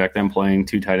don't project them playing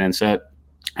 2 tight end set.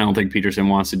 I don't think Peterson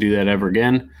wants to do that ever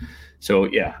again. So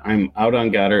yeah, I'm out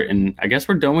on Goddard, and I guess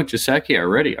we're done with Gesicki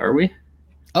already, are we?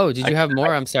 Oh, did you have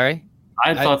more? I'm sorry.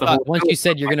 I thought once you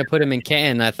said you're going to put him in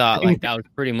Canton, I thought like that was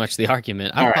pretty much the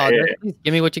argument. I apologize. Right, yeah.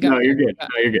 Give me what you got. No, you're good.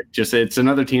 Just it's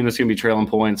another team that's going to be trailing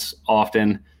points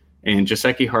often. And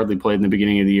Gesicki hardly played in the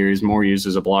beginning of the year. He's more used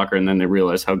as a blocker, and then they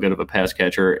realized how good of a pass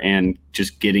catcher and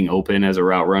just getting open as a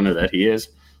route runner that he is.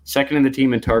 Second in the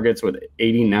team in targets with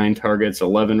 89 targets,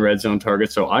 11 red zone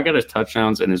targets. So I got his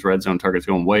touchdowns and his red zone targets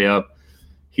going way up.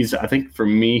 I think for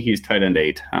me, he's tight end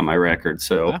 8 on my record.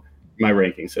 So. Wow. My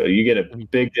ranking. So you get a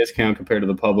big discount compared to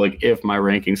the public if my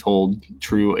rankings hold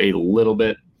true a little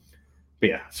bit. But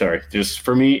yeah, sorry. Just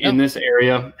for me in this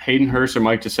area, Hayden Hurst or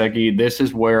Mike Gesicki, this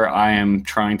is where I am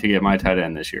trying to get my tight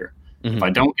end this year. Mm-hmm. If I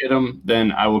don't get him,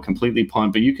 then I will completely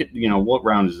punt. But you could, what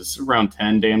round is this? Round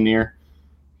 10, damn near.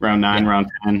 Round 9, round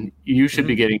 10. You should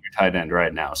be getting your tight end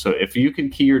right now. So if you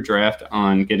can key your draft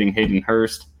on getting Hayden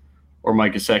Hurst or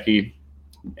Mike Gesicki,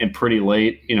 and pretty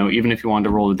late, even if you wanted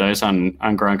to roll the dice on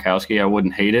Gronkowski, I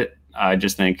wouldn't hate it. I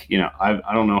just think, I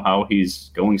don't know how he's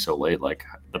going so late. Like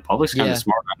the public's kind of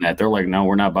smart on that. They're like, no,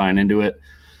 we're not buying into it.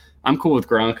 I'm cool with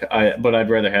Gronk, but I'd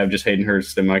rather have just Hayden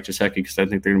Hurst than Mike Gesicki because I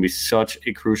think they're going to be such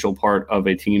a crucial part of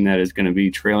a team that is going to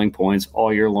be trailing points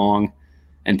all year long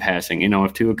and passing.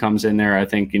 If Tua comes in there, I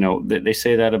think, they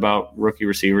say that about rookie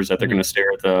receivers that they're going to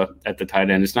stare at the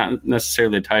tight end. It's not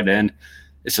necessarily a tight end.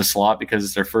 It's a slot because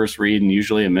it's their first read and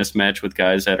usually a mismatch with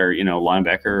guys that are,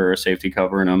 linebacker or a safety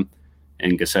covering them.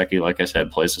 And Gesicki, like I said,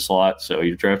 plays the slot. So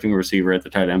you're drafting a receiver at the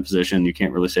tight end position. You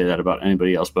can't really say that about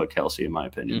anybody else but Kelsey, in my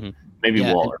opinion. Mm-hmm. Maybe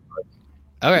Waller.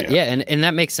 All right, and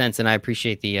that makes sense, and I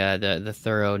appreciate the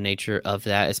thorough nature of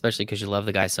that, especially because you love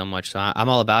the guy so much. So I'm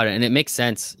all about it, and it makes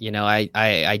sense.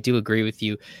 I do agree with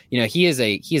you. He is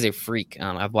a freak.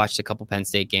 I've watched a couple Penn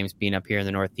State games being up here in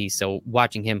the Northeast, so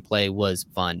watching him play was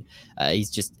fun.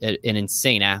 He's just an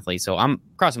insane athlete, so I'm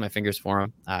crossing my fingers for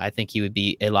him. I think he would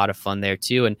be a lot of fun there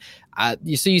too. And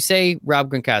so you say Rob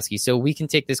Gronkowski, so we can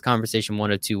take this conversation one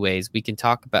of two ways. We can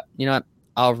talk about,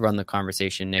 I'll run the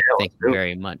conversation, Nick. Thank you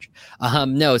very much.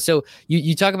 So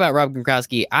you talk about Rob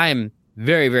Gronkowski. I'm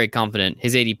very, very confident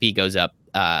his ADP goes up.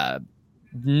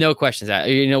 No questions.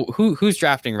 Who's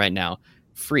drafting right now?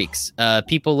 Freaks.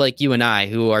 People like you and I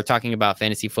who are talking about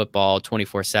fantasy football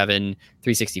 24/7,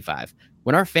 365.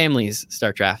 When our families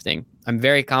start drafting, I'm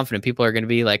very confident people are going to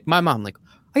be like, my mom, like,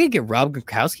 I could get Rob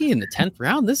Gronkowski in the 10th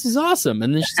round. This is awesome.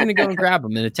 And then she's going to go and grab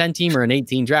him in a 10-team or an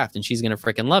 18 draft, and she's going to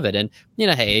freaking love it. And,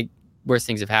 hey, worse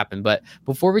things have happened. But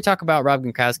before we talk about Rob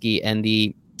Gronkowski and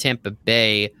the Tampa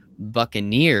Bay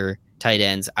Buccaneer tight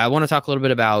ends, I want to talk a little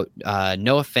bit about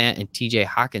Noah Fant and TJ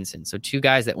Hockenson. So 2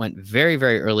 guys that went very,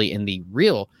 very early in the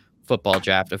real football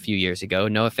draft a few years ago.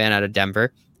 Noah Fant out of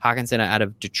Denver, Hockenson out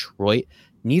of Detroit.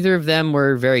 Neither of them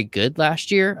were very good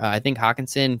last year. I think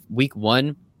Hockenson week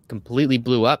 1 completely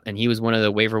blew up, and he was one of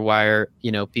the waiver wire,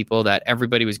 people that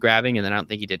everybody was grabbing, and then I don't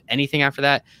think he did anything after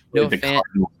that. Noah Fant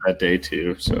that day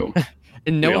too, so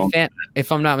and Noah Fant,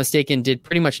 if I'm not mistaken, did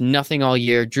pretty much nothing all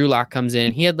year. Drew Lock comes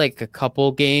in, he had like a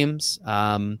couple games,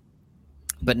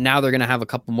 but now they're going to have a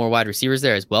couple more wide receivers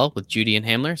there as well with Judy and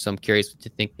Hamler. So I'm curious what to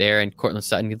think there. And Cortland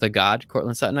Sutton, the God,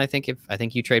 Cortland Sutton. I think you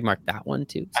trademarked that one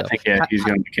too. So I think he's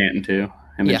going to Canton too.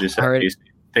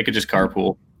 They could just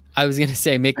carpool. I was going to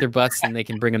say make their butts and they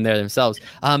can bring them there themselves.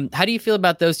 How do you feel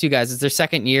about those two guys? It's their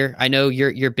second year. I know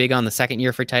you're big on the second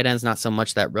year for tight ends, not so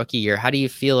much that rookie year. How do you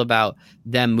feel about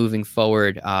them moving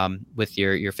forward with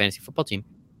your fantasy football team?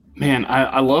 Man,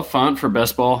 I love Font for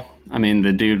best ball. I mean,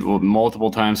 the dude will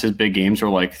multiple times his big games were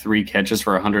like 3 catches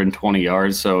for 120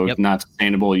 yards. So not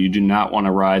sustainable. You do not want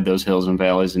to ride those hills and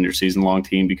valleys in your season long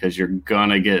team because you're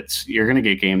gonna get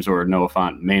games where Noah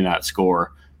Font may not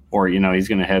score, or he's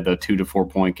gonna have the 2 to 4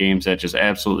 point games that just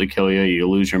absolutely kill you. You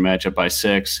lose your matchup by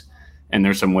 6, and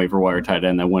there's some waiver wire tight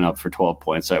end that went up for 12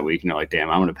 points that week. And you're like, damn,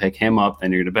 I'm gonna pick him up.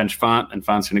 Then you're gonna bench Font, and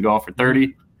Font's gonna go off for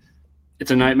 30.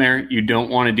 It's a nightmare. You don't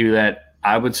want to do that.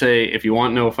 I would say if you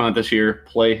want Noah Font this year,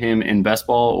 play him in best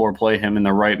ball or play him in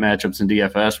the right matchups in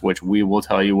DFS, which we will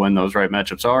tell you when those right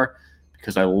matchups are,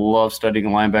 because I love studying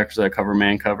linebackers that cover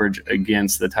man coverage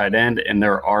against the tight end, and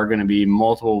there are going to be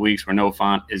multiple weeks where Noah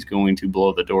Font is going to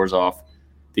blow the doors off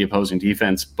the opposing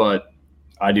defense. But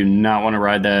I do not want to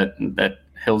ride that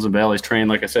hills and valleys train,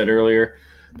 like I said earlier.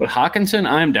 But Hockenson,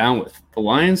 I'm down with. The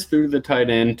Lions threw the tight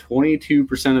end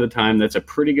 22% of the time. That's a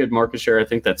pretty good market share. I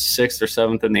think that's 6th or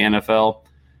 7th in the NFL.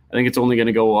 I think it's only going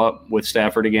to go up with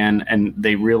Stafford again, and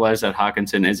they realize that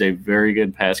Hockenson is a very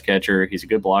good pass catcher. He's a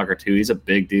good blocker, too. He's a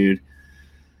big dude.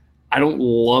 I don't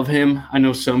love him. I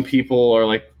know some people are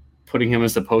like putting him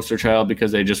as the poster child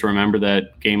because they just remember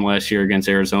that game last year against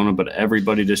Arizona, but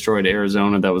everybody destroyed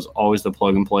Arizona. That was always the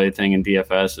plug-and-play thing in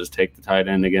DFS, is take the tight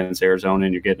end against Arizona,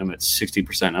 and you're getting them at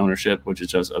 60% ownership, which is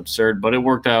just absurd, but it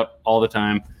worked out all the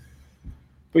time.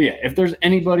 But, yeah, if there's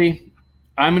anybody,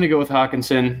 I'm going to go with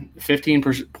Hockenson.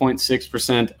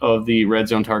 15.6% of the red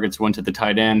zone targets went to the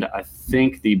tight end. I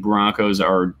think the Broncos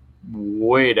are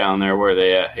way down there. Where are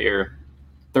they at here?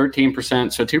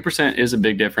 13%. So 2% is a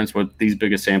big difference with these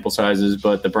biggest sample sizes,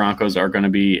 but the Broncos are going to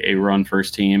be a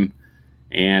run-first team,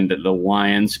 and the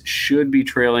Lions should be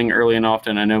trailing early and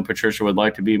often. I know Patricia would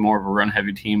like to be more of a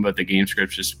run-heavy team, but the game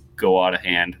scripts just go out of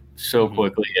hand so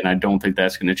quickly, and I don't think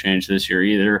that's going to change this year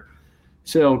either.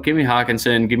 So give me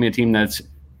Hockenson. Give me a team that's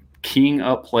keying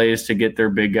up plays to get their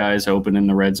big guys open in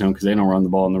the red zone, because they don't run the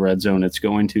ball in the red zone. It's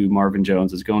going to Marvin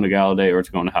Jones, it's going to Galladay, or it's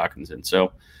going to Hockenson.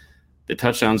 So the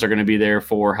touchdowns are going to be there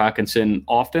for Hockenson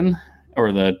often,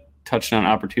 or the touchdown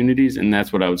opportunities, and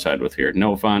that's what I would side with here.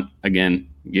 Noah Font, again,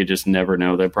 you just never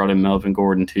know. They're probably Melvin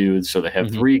Gordon too, so they have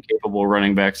 3 capable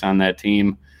running backs on that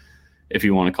team, if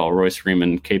you want to call Royce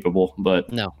Freeman capable.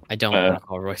 But no, I don't want to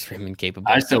call Royce Freeman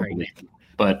capable. I still believe him.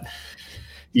 But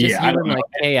just you and like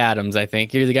Kay Adams, I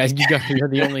think you're the guys. You're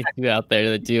the only two out there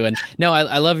that do. And no,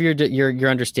 I love your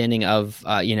understanding of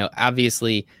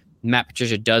obviously Matt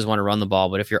Patricia does want to run the ball,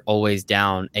 but if you're always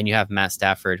down and you have Matt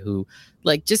Stafford, who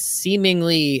like just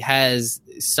seemingly has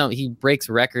he breaks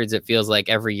records, it feels like,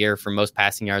 every year for most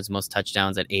passing yards, most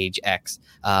touchdowns at age X,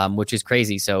 which is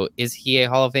crazy. So is he a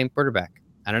Hall of Fame quarterback?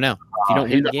 I don't know. If you don't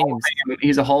win games,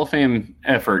 he's a Hall of Fame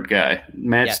effort guy.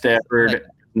 Matt Stafford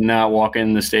not walk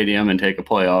in the stadium and take a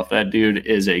playoff. That dude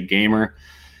is a gamer.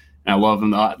 And I love him.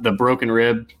 The broken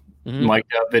rib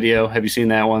mic'd up video. Have you seen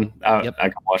that one? I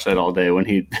can watch that all day when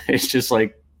it's just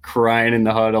like crying in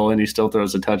the huddle and he still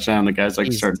throws a touchdown. The guys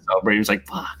start celebrating. He's like,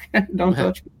 fuck, don't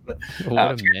touch me. But,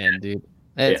 what a man, dude.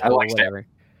 I like Stafford.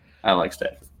 I like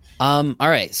Stafford. All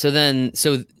right. So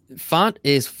Font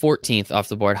is 14th off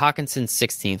the board. Hockenson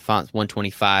 16th. Font's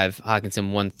 125.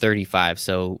 Hockenson 135.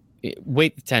 So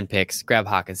wait the 10 picks, grab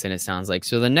Hockenson, it sounds like.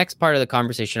 So the next part of the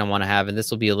conversation I want to have, and this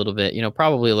will be a little bit,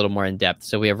 probably a little more in depth.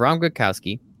 So we have Rob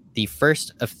Gronkowski, the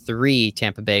first of 3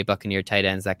 Tampa Bay Buccaneer tight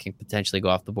ends that can potentially go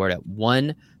off the board at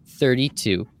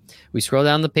 132. We scroll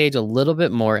down the page a little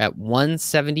bit more at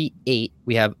 178.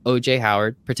 We have OJ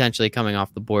Howard potentially coming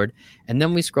off the board. And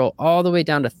then we scroll all the way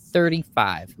down to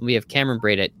 35. We have Cameron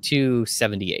Brate at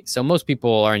 278. So most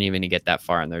people aren't even going to get that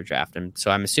far in their draft. And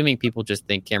so I'm assuming people just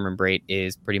think Cameron Brate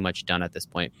is pretty much done at this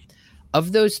point.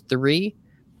 Of those 3,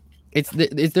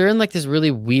 they're in like this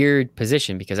really weird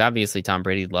position, because obviously Tom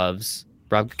Brady loves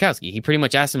Rob Gronkowski. He pretty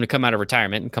much asked him to come out of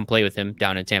retirement and come play with him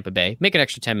down in Tampa Bay, make an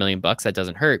extra $10 million. That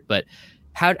doesn't hurt. But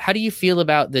how do you feel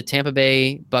about the Tampa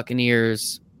Bay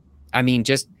Buccaneers? I mean,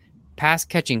 just pass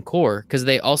catching core, because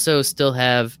they also still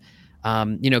have,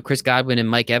 Chris Godwin and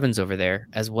Mike Evans over there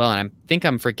as well. And I think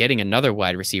I'm forgetting another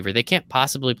wide receiver. They can't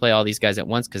possibly play all these guys at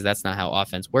once, because that's not how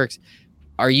offense works.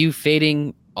 Are you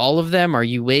fading all of them? Are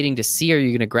you waiting to see? Are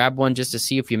you going to grab one just to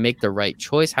see if you make the right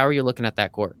choice? How are you looking at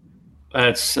that core?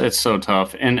 It's so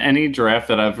tough. In any draft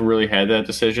that I've really had that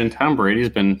decision, Tom Brady's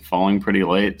been falling pretty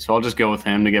late. So I'll just go with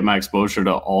him to get my exposure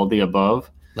to all the above.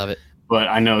 Love it. But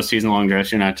I know season-long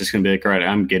drafts, you're not just going to be like, all right,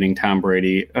 I'm getting Tom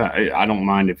Brady. I don't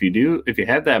mind if you do. If you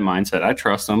have that mindset, I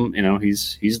trust him.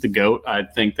 He's the GOAT. I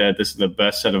think that this is the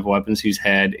best set of weapons he's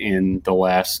had in the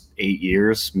last 8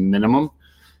 years minimum.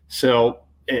 So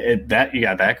that you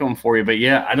got that going for you. But,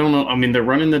 yeah, I don't know. I mean, they're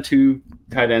running the 2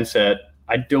 tight end set.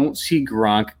 I don't see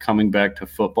Gronk coming back to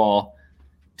football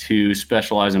to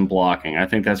specialize in blocking. I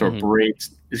think that's where Brady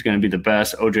is going to be the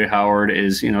best. O.J. Howard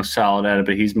is, solid at it,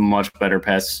 but he's much better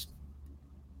past –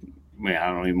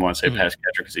 I don't even want to say pass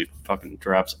catcher because he fucking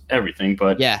drops everything.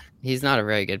 But yeah, he's not a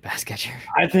very good pass catcher.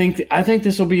 I think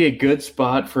this will be a good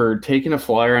spot for taking a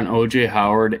flyer on OJ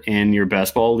Howard in your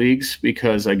best ball leagues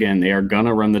because again, they are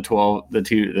gonna run the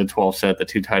 12 set, the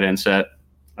 2 tight end set,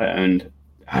 and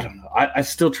I don't know. I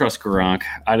still trust Gronk.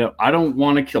 I don't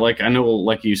want to kill. I know,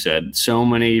 like you said, so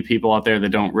many people out there that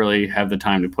don't really have the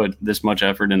time to put this much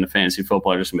effort into fantasy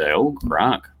football are just gonna be like, oh,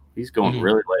 Gronk. He's going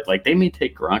really late. They may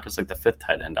take Gronk as the 5th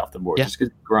tight end off the board just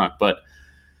because Gronk. But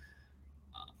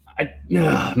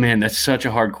man, that's such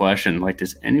a hard question.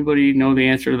 Does anybody know the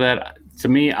answer to that? To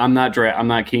me, I'm not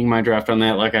keying my draft on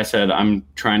that. Like I said, I'm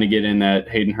trying to get in that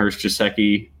Hayden Hurst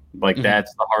Gesicki.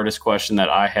 That's the hardest question that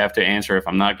I have to answer. If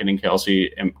I'm not getting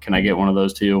Kelsey, can I get one of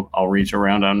those 2? I'll reach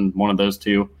around on one of those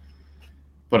 2.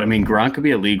 But I mean, Gronk could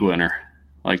be a league winner.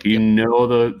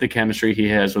 The chemistry he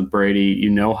has with Brady. You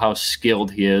know how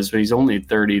skilled he is. But he's only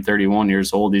 30, 31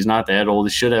 years old. He's not that old.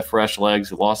 He should have fresh legs.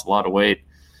 He lost a lot of weight.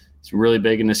 He's really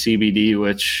big into CBD,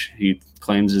 which he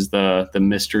claims is the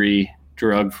mystery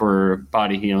drug for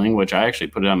body healing, which I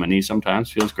actually put it on my knee sometimes.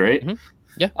 Feels great.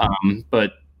 Yeah.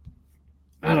 But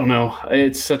I don't know.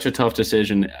 It's such a tough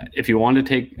decision. If you want to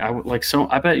take,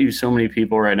 I bet you so many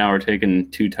people right now are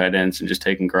taking 2 tight ends and just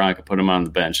taking Gronk and put him on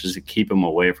the bench just to keep them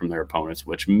away from their opponents,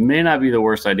 which may not be the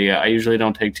worst idea. I usually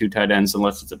don't take 2 tight ends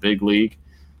unless it's a big league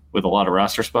with a lot of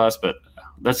roster spots, but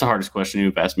that's the hardest question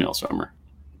you've asked me all summer.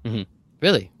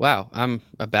 Really? Wow. I'm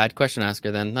a bad question asker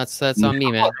then. That's on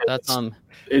me, man. That's on.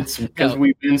 It's because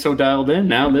we've been so dialed in.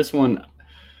 Now this one,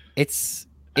 it's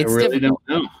I really difficult.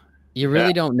 don't know. You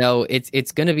really don't know.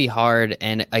 It's going to be hard.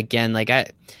 And again,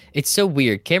 it's so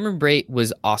weird. Cameron Brate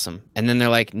was awesome. And then they're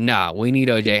like, nah, we need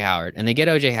OJ Howard. And they get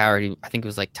OJ Howard. I think it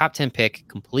was top 10 pick,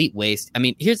 complete waste. I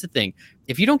mean, here's the thing.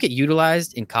 If you don't get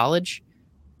utilized in college,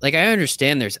 I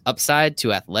understand there's upside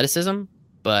to athleticism,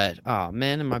 but oh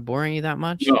man, am I boring you that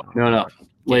much? No.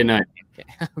 Late night.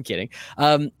 I'm kidding.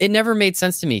 It never made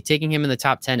sense to me taking him in the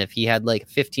top 10 if he had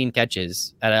 15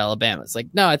 catches at Alabama. It's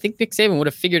no, I think Nick Saban would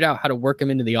have figured out how to work him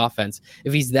into the offense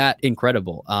if he's that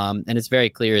incredible. And it's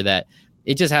very clear that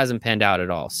it just hasn't panned out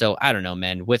at all. So I don't know,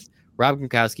 man. With Rob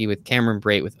Gronkowski, with Cameron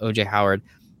Brate, with OJ Howard,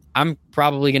 I'm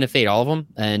probably going to fade all of them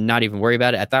and not even worry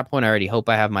about it. At that point, I already hope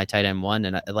I have my tight end 1.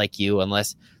 And like you,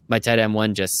 unless my tight end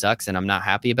 1 just sucks and I'm not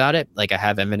happy about it, I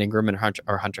have Evan Ingram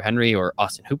or Hunter Henry or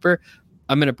Austin Hooper,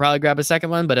 I'm going to probably grab a second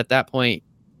one. But at that point,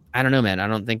 I don't know, man. I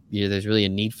don't think there's really a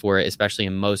need for it, especially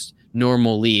in most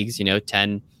normal leagues,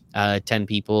 10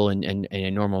 people and a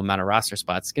normal amount of roster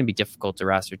spots. It's going to be difficult to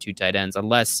roster 2 tight ends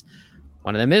unless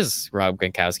one of them is Rob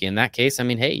Gronkowski. In that case, I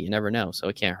mean, hey, you never know. So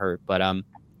it can't hurt. But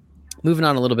moving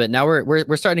on a little bit. Now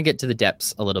we're starting to get to the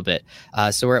depths a little bit.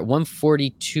 So we're at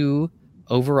 142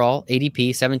 overall,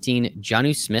 ADP, 17,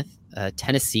 Jonnu Smith,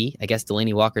 Tennessee. I guess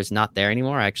Delanie Walker's not there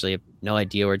anymore. I actually have no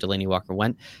idea where Delanie Walker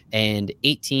went. And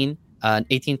 18th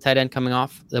tight end coming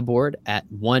off the board at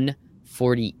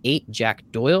 148, Jack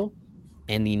Doyle.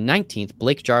 And the 19th,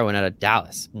 Blake Jarwin out of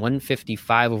Dallas,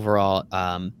 155 overall.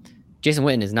 Jason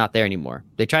Witten is not there anymore.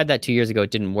 They tried that 2 years ago.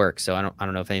 It didn't work. So I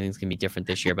don't know if anything's going to be different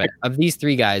this year. But of these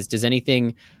 3 guys, does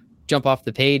anything jump off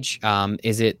the page?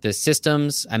 Is it the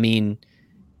systems? I mean,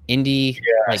 Indy,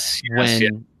 yes.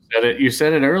 You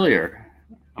said it earlier.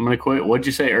 I'm going to quit. What'd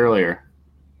you say earlier?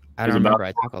 I don't remember.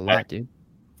 I talk a lot, dude.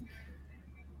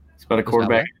 It's about a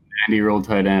quarterback, 90-year-old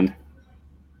tight end.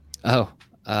 Oh,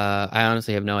 I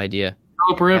honestly have no idea.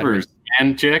 Philip Rivers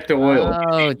and Jack Doyle.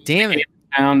 Oh, damn it.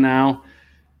 Down now.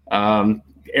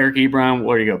 Eric Ebron,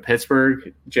 where do you go?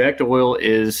 Pittsburgh. Jack Doyle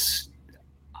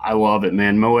I love it,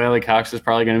 man. Mo Alley Cox is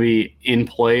probably going to be in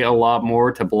play a lot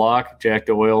more to block. Jack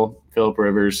Doyle, Philip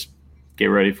Rivers, get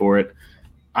ready for it.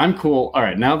 I'm cool. All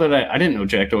right, now that I didn't know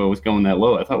Jack Doyle was going that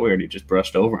low. I thought we already just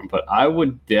brushed over him, but I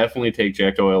would definitely take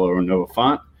Jack Doyle over Noah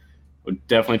Fant. Would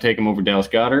definitely take him over Dallas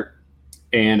Goedert.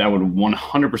 And I would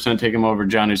 100% take him over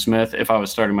Jonnu Smith. If I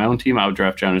was starting my own team, I would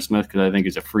draft Jonnu Smith because I think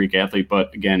he's a freak athlete.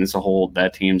 But again, as a whole,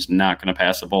 that team's not going to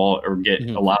pass the ball or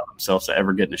allow themselves to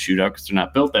ever get in a shootout because they're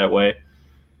not built that way.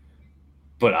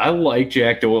 But I like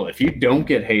Jack Doyle. If you don't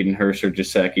get Hayden Hurst or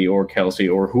Gesicki or Kelsey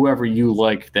or whoever you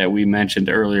like that we mentioned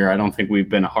earlier, I don't think we've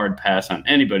been a hard pass on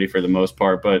anybody for the most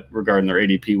part. But regarding their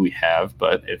ADP, we have.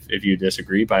 But if you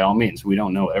disagree, by all means, we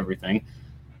don't know everything.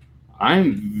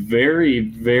 I'm very,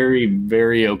 very,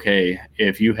 very okay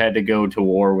if you had to go to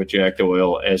war with Jack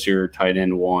Doyle as your tight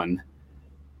end one.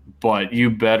 But you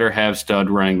better have stud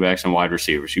running backs and wide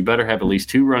receivers. You better have at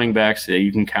least 2 running backs that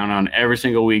you can count on every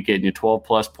single week, getting you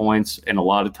 12-plus points and a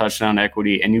lot of touchdown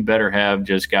equity. And you better have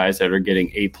just guys that are getting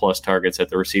 8-plus targets at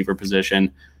the receiver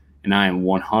position. And I am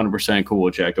 100% cool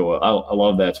with Jack Doyle. I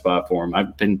love that spot for him.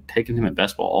 I've been taking him at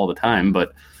best ball all the time,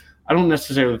 but I don't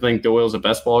necessarily think Doyle's a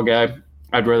best ball guy.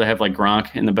 I'd rather have like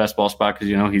Gronk in the best ball spot because,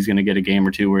 he's going to get a game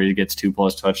or two where he gets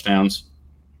 2-plus touchdowns.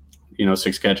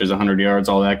 6 catches, 100 yards,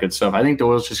 all that good stuff. I think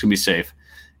Doyle's just going to be safe.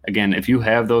 Again, if you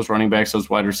have those running backs, those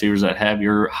wide receivers that have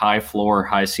your high floor,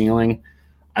 high ceiling,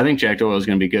 I think Jack Doyle is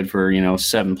going to be good for,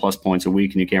 7-plus points a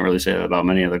week, and you can't really say that about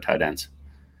many other tight ends.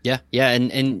 Yeah,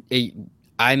 and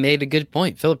I made a good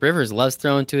point. Phillip Rivers loves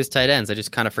throwing to his tight ends. I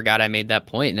just kind of forgot I made that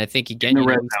point, and I think again, in the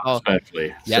red zone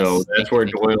especially. Yes, so that's where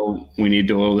Doyle. We need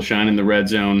Doyle to shine in the red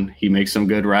zone. He makes some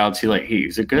good routes.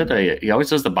 He's a good. He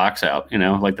always does the box out.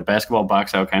 Like the basketball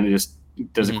box out, kind of just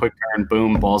does a quick turn,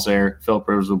 boom, ball's there. Phillip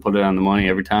Rivers will put it on the money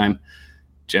every time.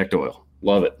 Jack Doyle,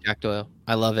 love it. Jack Doyle,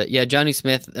 I love it. Yeah, Johnny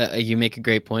Smith, you make a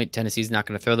great point. Tennessee's not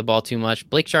going to throw the ball too much.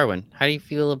 Blake Jarwin, how do you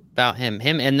feel about him?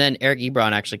 Him, and then Eric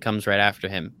Ebron actually comes right after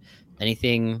him.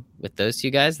 Anything with those two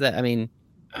guys that,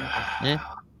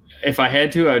 If I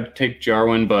had to, I'd take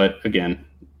Jarwin. But again,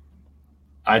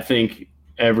 I think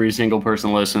every single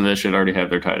person listening to this should already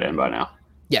have their tight end by now.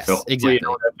 Yes, so exactly. You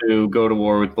don't have to go to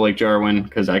war with Blake Jarwin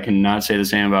because I cannot say the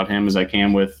same about him as I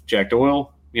can with Jack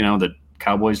Doyle. The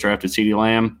Cowboys drafted CeeDee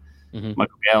Lamb,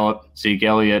 Michael Gallup, Zeke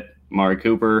Elliott, Amari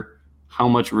Cooper. How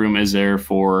much room is there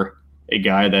for a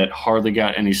guy that hardly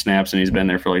got any snaps and he's been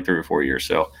there for like 3 or 4 years?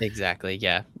 So exactly,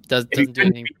 yeah. Doesn't do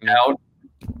anything for me. Out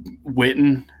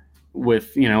Witten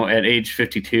with, at age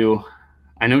 52.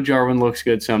 I know Jarwin looks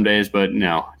good some days, but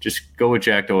no, just go with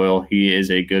Jack Doyle. He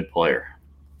is a good player.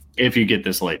 If you get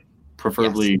this late,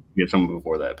 preferably get someone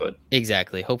before that, but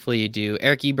exactly. Hopefully you do.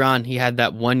 Eric Ebron, he had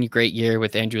that one great year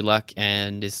with Andrew Luck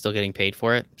and is still getting paid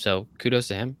for it. So kudos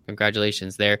to him.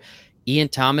 Congratulations there. Ian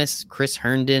Thomas, Chris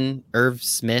Herndon, Irv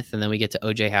Smith, and then we get to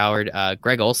OJ Howard,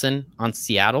 Greg Olsen on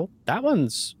Seattle. That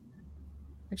one's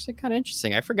actually kind of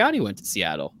interesting. I forgot he went to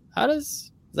Seattle.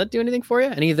 Does that do anything for you?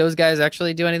 Any of those guys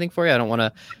actually do anything for you? I don't want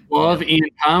to love Ian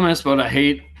Thomas, but I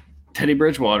hate Teddy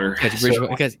Bridgewater.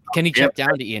 Because can he check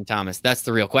down to Ian Thomas? That's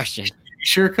the real question. He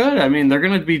sure could. I mean, they're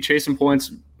going to be chasing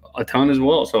points a ton as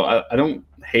well. So I don't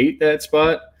hate that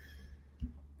spot.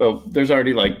 But there's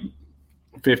already like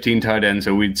 15 tight ends,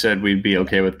 so we'd said we'd be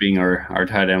okay with being our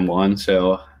tight end one.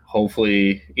 So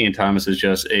hopefully Ian Thomas is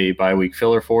just a bye-week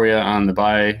filler for you on the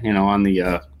on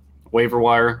the waiver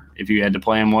wire. If you had to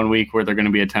play him 1 week where they're going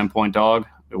to be a 10-point dog,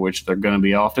 which they're going to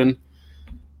be often,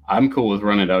 I'm cool with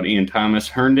running out Ian Thomas.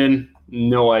 Herndon,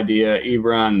 no idea.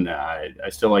 Ebron, I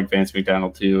still like Vance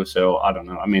McDonald too, so I don't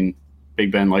know. I mean,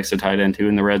 Big Ben likes the tight end too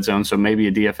in the red zone, so maybe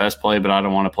a DFS play, but I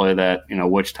don't want to play that,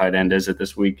 which tight end is it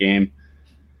this week game.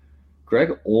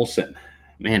 Greg Olsen,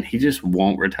 man, he just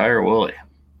won't retire, will he?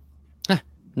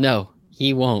 No,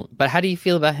 he won't. But how do you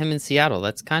feel about him in Seattle?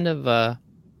 That's kind of, I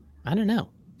don't know.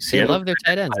 They love their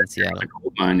tight ends in Seattle.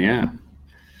 Yeah.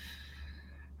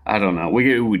 I don't know.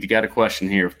 We got a question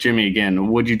here. Jimmy, again,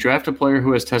 would you draft a player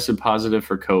who has tested positive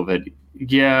for COVID?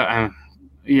 Yeah,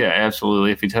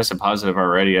 absolutely. If he tested positive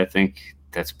already, I think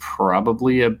that's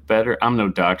probably a better – I'm no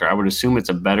doctor. I would assume it's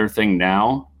a better thing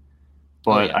now.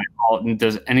 But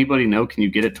does anybody know, can you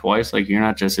get it twice? Like, you're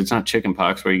not just – it's not chicken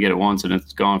pox where you get it once and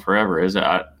it's gone forever, is it?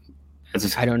 I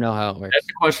don't know how it works. That's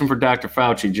a question for Dr.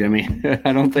 Fauci, Jimmy.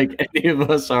 I don't think any of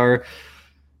us are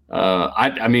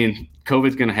I mean,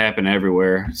 COVID's going to happen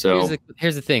everywhere. So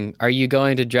here's the thing. Are you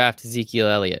going to draft Ezekiel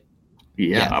Elliott?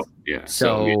 Yeah.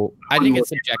 So I think it's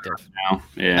subjective.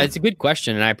 Yeah. It's a good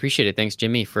question, and I appreciate it. Thanks,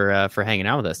 Jimmy, for hanging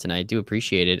out with us tonight. I do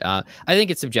appreciate it. I think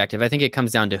it's subjective. I think it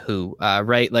comes down to who,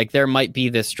 right? Like, there might be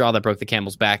this straw that broke the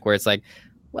camel's back where it's like,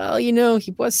 well, he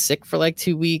was sick for like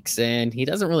 2 weeks and he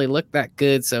doesn't really look that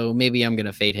good, so maybe I'm going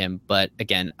to fade him. But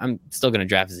again, I'm still going to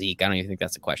draft Zeke. I don't even think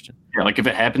that's a question. Yeah, like if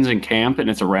it happens in camp and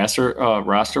it's a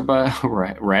roster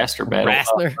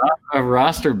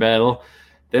battle,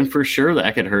 then for sure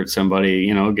that could hurt somebody.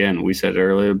 Again, we said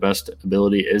earlier, best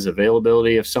ability is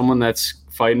availability. If someone that's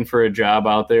fighting for a job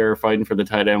out there, fighting for the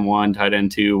tight end 1, tight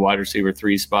end 2, wide receiver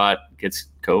 3 spot gets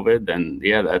COVID, then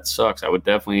yeah, that sucks. I would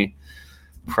definitely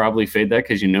probably fade that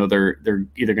because they're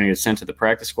either going to get sent to the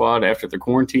practice squad after their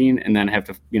quarantine and then have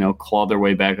to claw their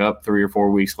way back up 3 or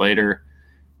 4 weeks later.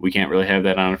 We can't really have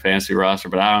that on a fantasy roster,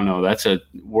 but I don't know.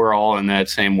 We're all in that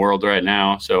same world right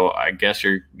now. So I guess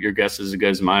your guess is as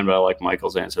good as mine, but I like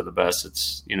Michael's answer the best.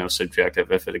 It's,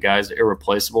 subjective. If the guy's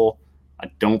irreplaceable, I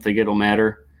don't think it'll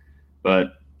matter.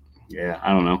 But yeah, I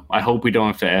don't know. I hope we don't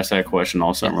have to ask that question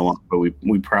all summer long, but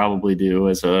we probably do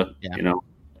as a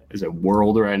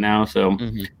world right now. So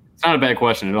It's not a bad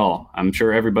question at all. I'm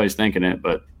sure everybody's thinking it,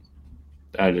 but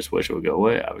I just wish it would go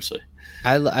away, obviously.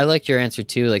 I like your answer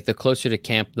too. Like the closer to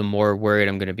camp, the more worried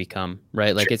I'm going to become,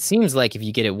 right? Like it seems like if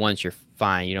you get it once, you're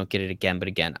fine. You don't get it again. But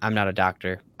again, I'm not a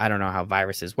doctor. I don't know how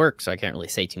viruses work, so I can't really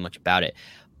say too much about it.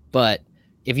 But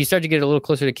if you start to get a little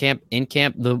closer to camp,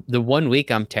 the 1 week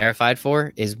I'm terrified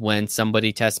for is when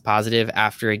somebody tests positive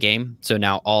after a game. So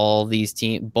now all these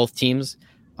both teams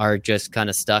are just kind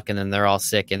of stuck, and then they're all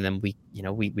sick, and then we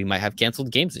might have canceled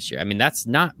games this year. I mean, that's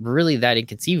not really that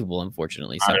inconceivable,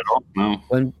 unfortunately. So not at all,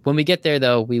 no. When we get there,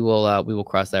 though, we will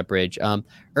cross that bridge.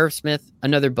 Irv Smith,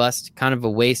 another bust, kind of a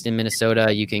waste in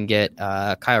Minnesota. You can get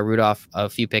Kyle Rudolph a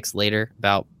few picks later,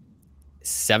 about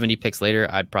 70 picks later.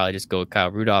 I'd probably just go with Kyle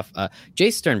Rudolph.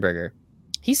 Jace Sternberger,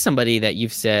 he's somebody that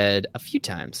you've said a few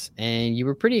times, and you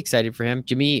were pretty excited for him.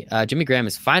 Jimmy Graham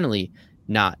is finally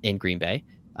not in Green Bay.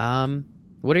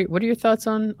 What are your thoughts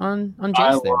on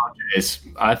Jace there? Love Jace.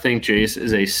 I think Jace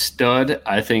is a stud.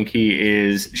 I think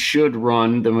he should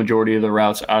run the majority of the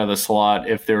routes out of the slot.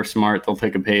 If they're smart, they'll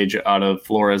take a page out of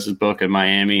Flores' book in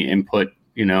Miami and put,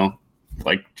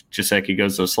 like Gesicki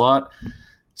goes to the slot.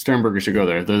 Sternberger should go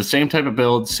there. They're the same type of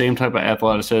build, same type of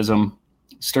athleticism.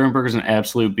 Sternberger's an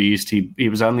absolute beast. He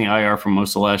was on the IR for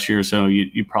most of last year, so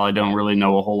you probably don't really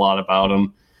know a whole lot about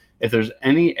him. If there's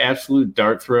any absolute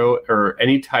dart throw or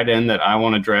any tight end that I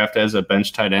want to draft as a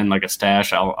bench tight end, like a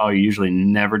stash, I'll usually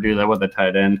never do that with a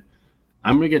tight end.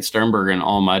 I'm going to get Sternberger in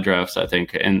all my drafts, I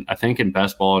think. And I think in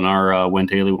best ball in our Win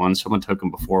Daily one, someone took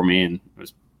him before me and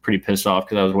was pretty pissed off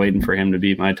because I was waiting for him to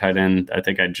be my tight end. I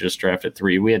think I just drafted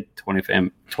 3. We had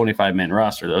 25-man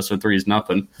roster, though, so 3 is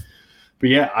nothing. But,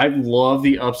 yeah, I love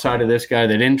the upside of this guy.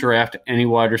 They didn't draft any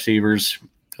wide receivers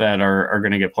that are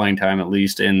going to get playing time at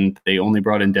least, and they only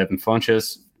brought in Devin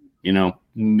Funchess.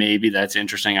 Maybe that's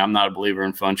interesting. I'm not a believer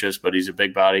in Funchess, but he's a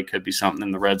big body, could be something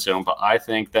in the red zone. But I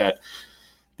think that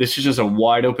this is just a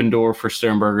wide open door for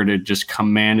Sternberger to just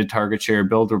command a target share,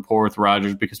 build rapport with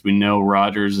Rodgers, because we know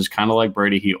Rodgers is kind of like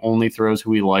Brady. He only throws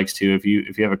who he likes to. If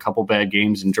you have a couple bad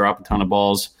games and drop a ton of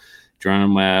balls,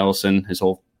 Geronimo Allison, his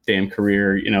whole damn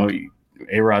career,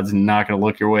 A-Rod's not going to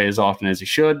look your way as often as he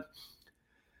should.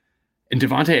 And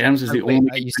Devontae Adams is the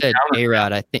only. You said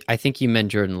A-Rod. I think you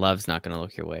meant Jordan Love's not going to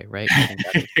look your way, right?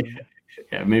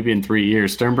 Yeah, maybe in 3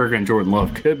 years, Sternberger and Jordan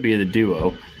Love could be the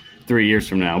duo 3 years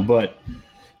from now. But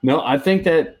no, I think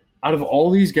that out of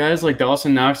all these guys like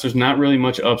Dawson Knox, there's not really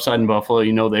much upside in Buffalo.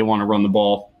 They want to run the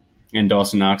ball, and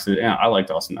Dawson Knox. I like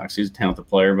Dawson Knox. He's a talented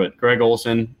player. But Greg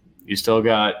Olsen, you still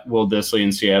got Will Dissly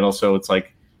in Seattle, so it's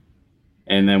like.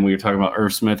 And then we were talking about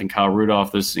Irv Smith and Kyle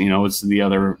Rudolph. This, it's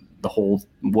the whole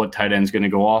what tight end's going to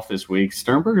go off this week.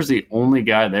 Sternberger's the only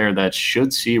guy there that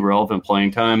should see relevant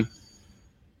playing time.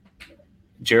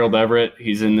 Gerald Everett,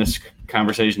 he's in this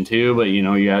conversation too, but you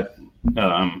got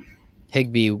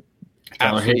Higbee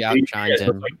absolutely outshined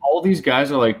him. Like, all these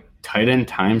guys are like tight end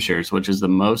timeshares, which is the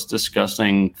most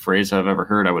disgusting phrase I've ever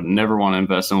heard. I would never want to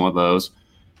invest in one of those.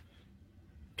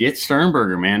 Get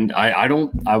Sternberger, man.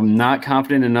 I'm not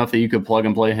confident enough that you could plug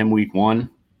and play him week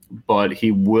 1. But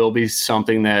he will be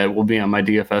something that will be on my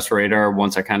DFS radar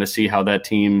once I kind of see how that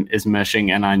team is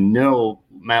meshing. And I know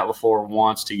Matt LaFleur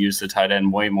wants to use the tight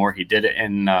end way more. He did it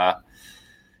in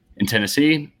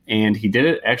Tennessee, and he did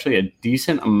it actually a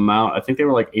decent amount. I think they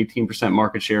were like 18%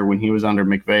 market share when he was under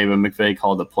McVay, but McVay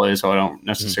called the play, so I don't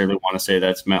necessarily want to say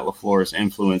that's Matt LaFleur's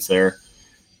influence there.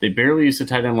 They barely used the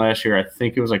tight end last year. I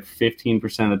think it was like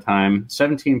 15% of the time,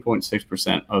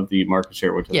 17.6% of the market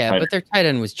share went to the tight end. Yeah, but their tight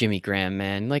end was Jimmy Graham,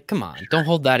 man. Like, come on. Don't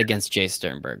hold that against Jay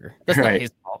Sternberger. That's not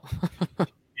his fault.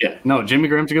 Yeah, no, Jimmy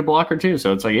Graham's a good blocker too.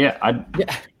 So it's like, I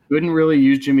couldn't really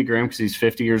use Jimmy Graham because he's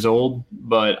 50 years old.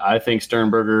 But I think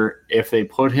Sternberger, if they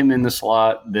put him in the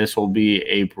slot, this will be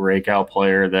a breakout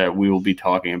player that we will be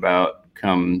talking about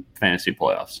come fantasy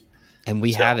playoffs. And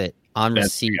we have it. On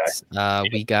receipts,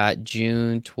 we got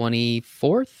June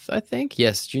 24th, I think.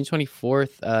 Yes, June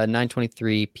 24th,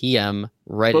 9:23 p.m.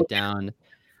 Write it down.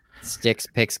 Sticks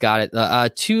picks got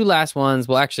it. 2 last ones.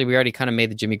 Well, actually, we already kind of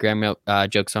made the Jimmy Graham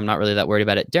joke, so I'm not really that worried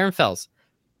about it. Darren Fells.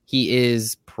 He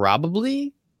is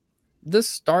probably the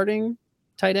starting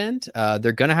tight end.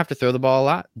 They're going to have to throw the ball a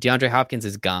lot. DeAndre Hopkins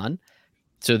is gone.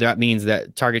 So that means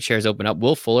that target shares open up.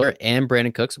 Will Fuller and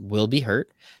Brandon Cooks will be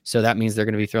hurt. So that means they're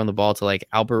going to be throwing the ball to like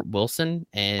Albert Wilson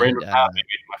and Randall Cobb is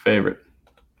my favorite.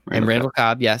 Randall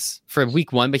Cobb, yes, for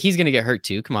week 1, but he's going to get hurt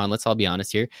too. Come on, let's all be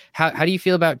honest here. How do you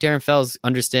feel about Darren Fells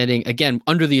understanding, again,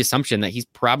 under the assumption that he's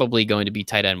probably going to be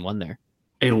tight end 1 there?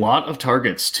 A lot of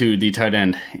targets to the tight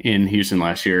end in Houston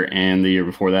last year and the year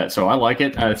before that. So I like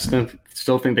it. I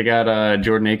still think they got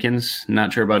Jordan Akins.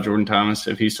 Not sure about Jordan Thomas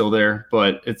if he's still there,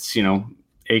 but it's,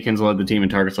 Akins led the team in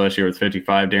targets last year with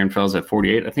 55. Darren Fells at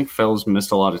 48. I think Fells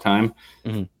missed a lot of time.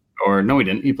 Mm-hmm. Or no, he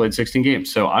didn't. He played 16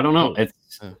 games. So I don't know. It's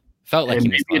felt like he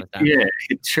missed a lot of time. Yeah,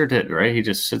 it sure did, right? He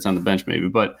just sits on the bench maybe.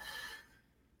 But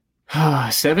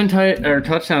 7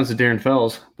 touchdowns to Darren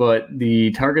Fells, but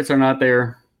the targets are not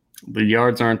there. The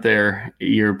yards aren't there.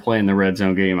 You're playing the red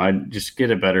zone game. I just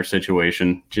get a better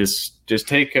situation. Just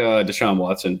take Deshaun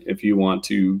Watson if you want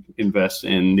to invest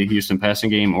in the Houston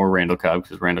passing game, or Randall Cobb,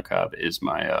 because Randall Cobb is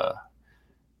my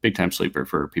big time sleeper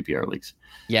for PPR leagues.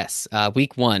 Yes,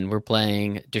 week 1 we're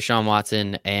playing Deshaun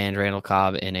Watson and Randall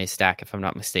Cobb in a stack, if I'm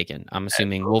not mistaken. I'm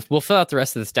assuming we'll fill out the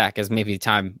rest of the stack as maybe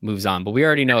time moves on, but we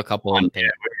already know a couple of them.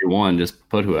 One, just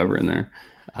put whoever in there.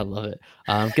 I love it.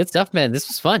 Good stuff, man. This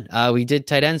was fun. We did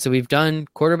tight ends. So we've done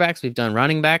quarterbacks, we've done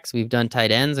running backs, we've done tight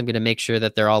ends. I'm going to make sure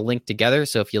that they're all linked together.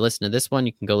 So if you listen to this one,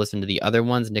 you can go listen to the other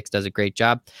ones. Nick does a great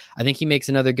job. I think he makes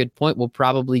another good point. We'll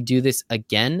probably do this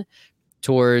again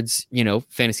towards,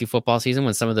 fantasy football season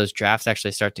when some of those drafts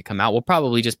actually start to come out. We'll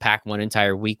probably just pack one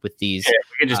entire week with these. Yeah,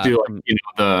 we could just do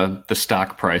the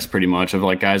stock price pretty much of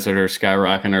like guys that are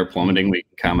skyrocketing or plummeting. We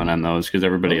can comment on those because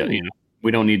everybody,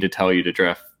 we don't need to tell you to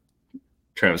draft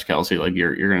Travis Kelce. Like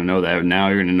you're going to know that now.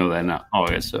 You're going to know that now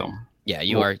always. So yeah,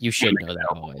 you should know that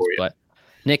always. But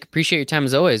Nick, appreciate your time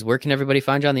as always. Where can everybody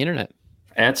find you on the internet?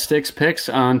 At Sticks Picks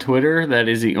on Twitter. That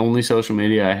is the only social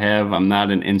media I have. I'm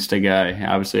not an Insta guy.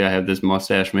 Obviously, I have this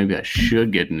mustache. Maybe I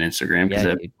should get an Instagram because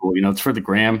that'd be cool. It's for the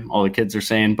gram. All the kids are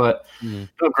saying. But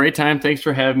great time. Thanks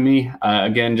for having me.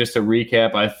 Again, just to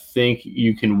recap, I think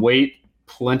you can wait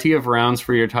plenty of rounds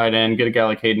for your tight end. Get a guy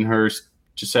like Hayden Hurst,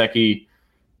 Gesicki,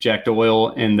 Jack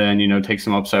Doyle, and then, take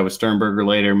some upside with Sternberger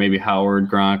later, maybe Howard,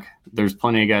 Gronk. There's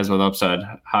plenty of guys with upside.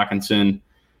 Hawkinson.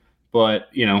 But,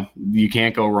 you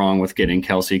can't go wrong with getting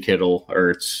Kelce, Kittle,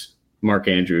 Ertz, Mark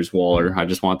Andrews, Waller. I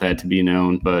just want that to be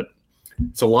known. But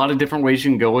it's a lot of different ways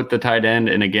you can go with the tight end.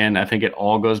 And, again, I think it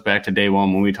all goes back to day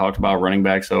one when we talked about running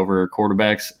backs over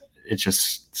quarterbacks. It's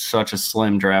just such a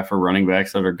slim draft for running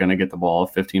backs that are going to get the ball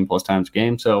 15-plus times a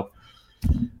game. So,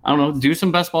 I don't know, do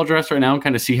some best ball drafts right now and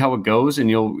kind of see how it goes, and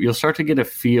you'll start to get a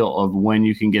feel of when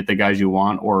you can get the guys you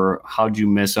want or how'd you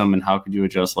miss them and how could you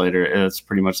adjust later. That's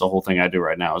pretty much the whole thing I do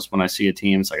right now is when I see a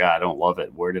team, it's like, I don't love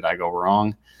it. Where did I go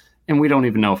wrong? And we don't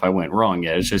even know if I went wrong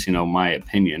yet. It's just, my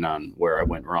opinion on where I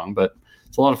went wrong. But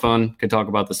it's a lot of fun. Could talk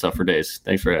about this stuff for days.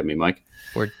 Thanks for having me, Mike.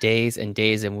 For days and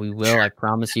days, and we will, I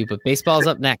promise you. But baseball's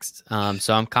up next.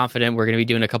 So I'm confident we're going to be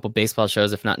doing a couple baseball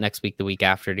shows, if not next week, the week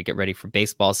after, to get ready for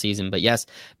baseball season. But yes,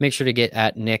 make sure to get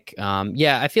at Nick.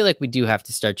 I feel like we do have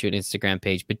to start you an Instagram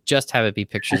page, but just have it be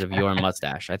pictures of your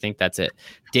mustache. I think that's it.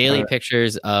 Daily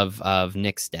pictures of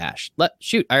Nick's stash. I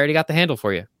already got the handle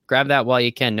for you. Grab that while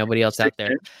you can. Nobody else out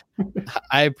there.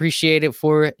 I appreciate it.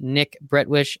 For Nick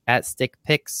Bretwish at Sticks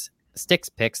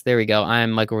Picks. There we go.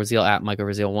 I'm Michael Raziel at Michael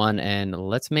Raziel1, and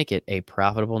let's make it a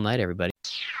profitable night, everybody.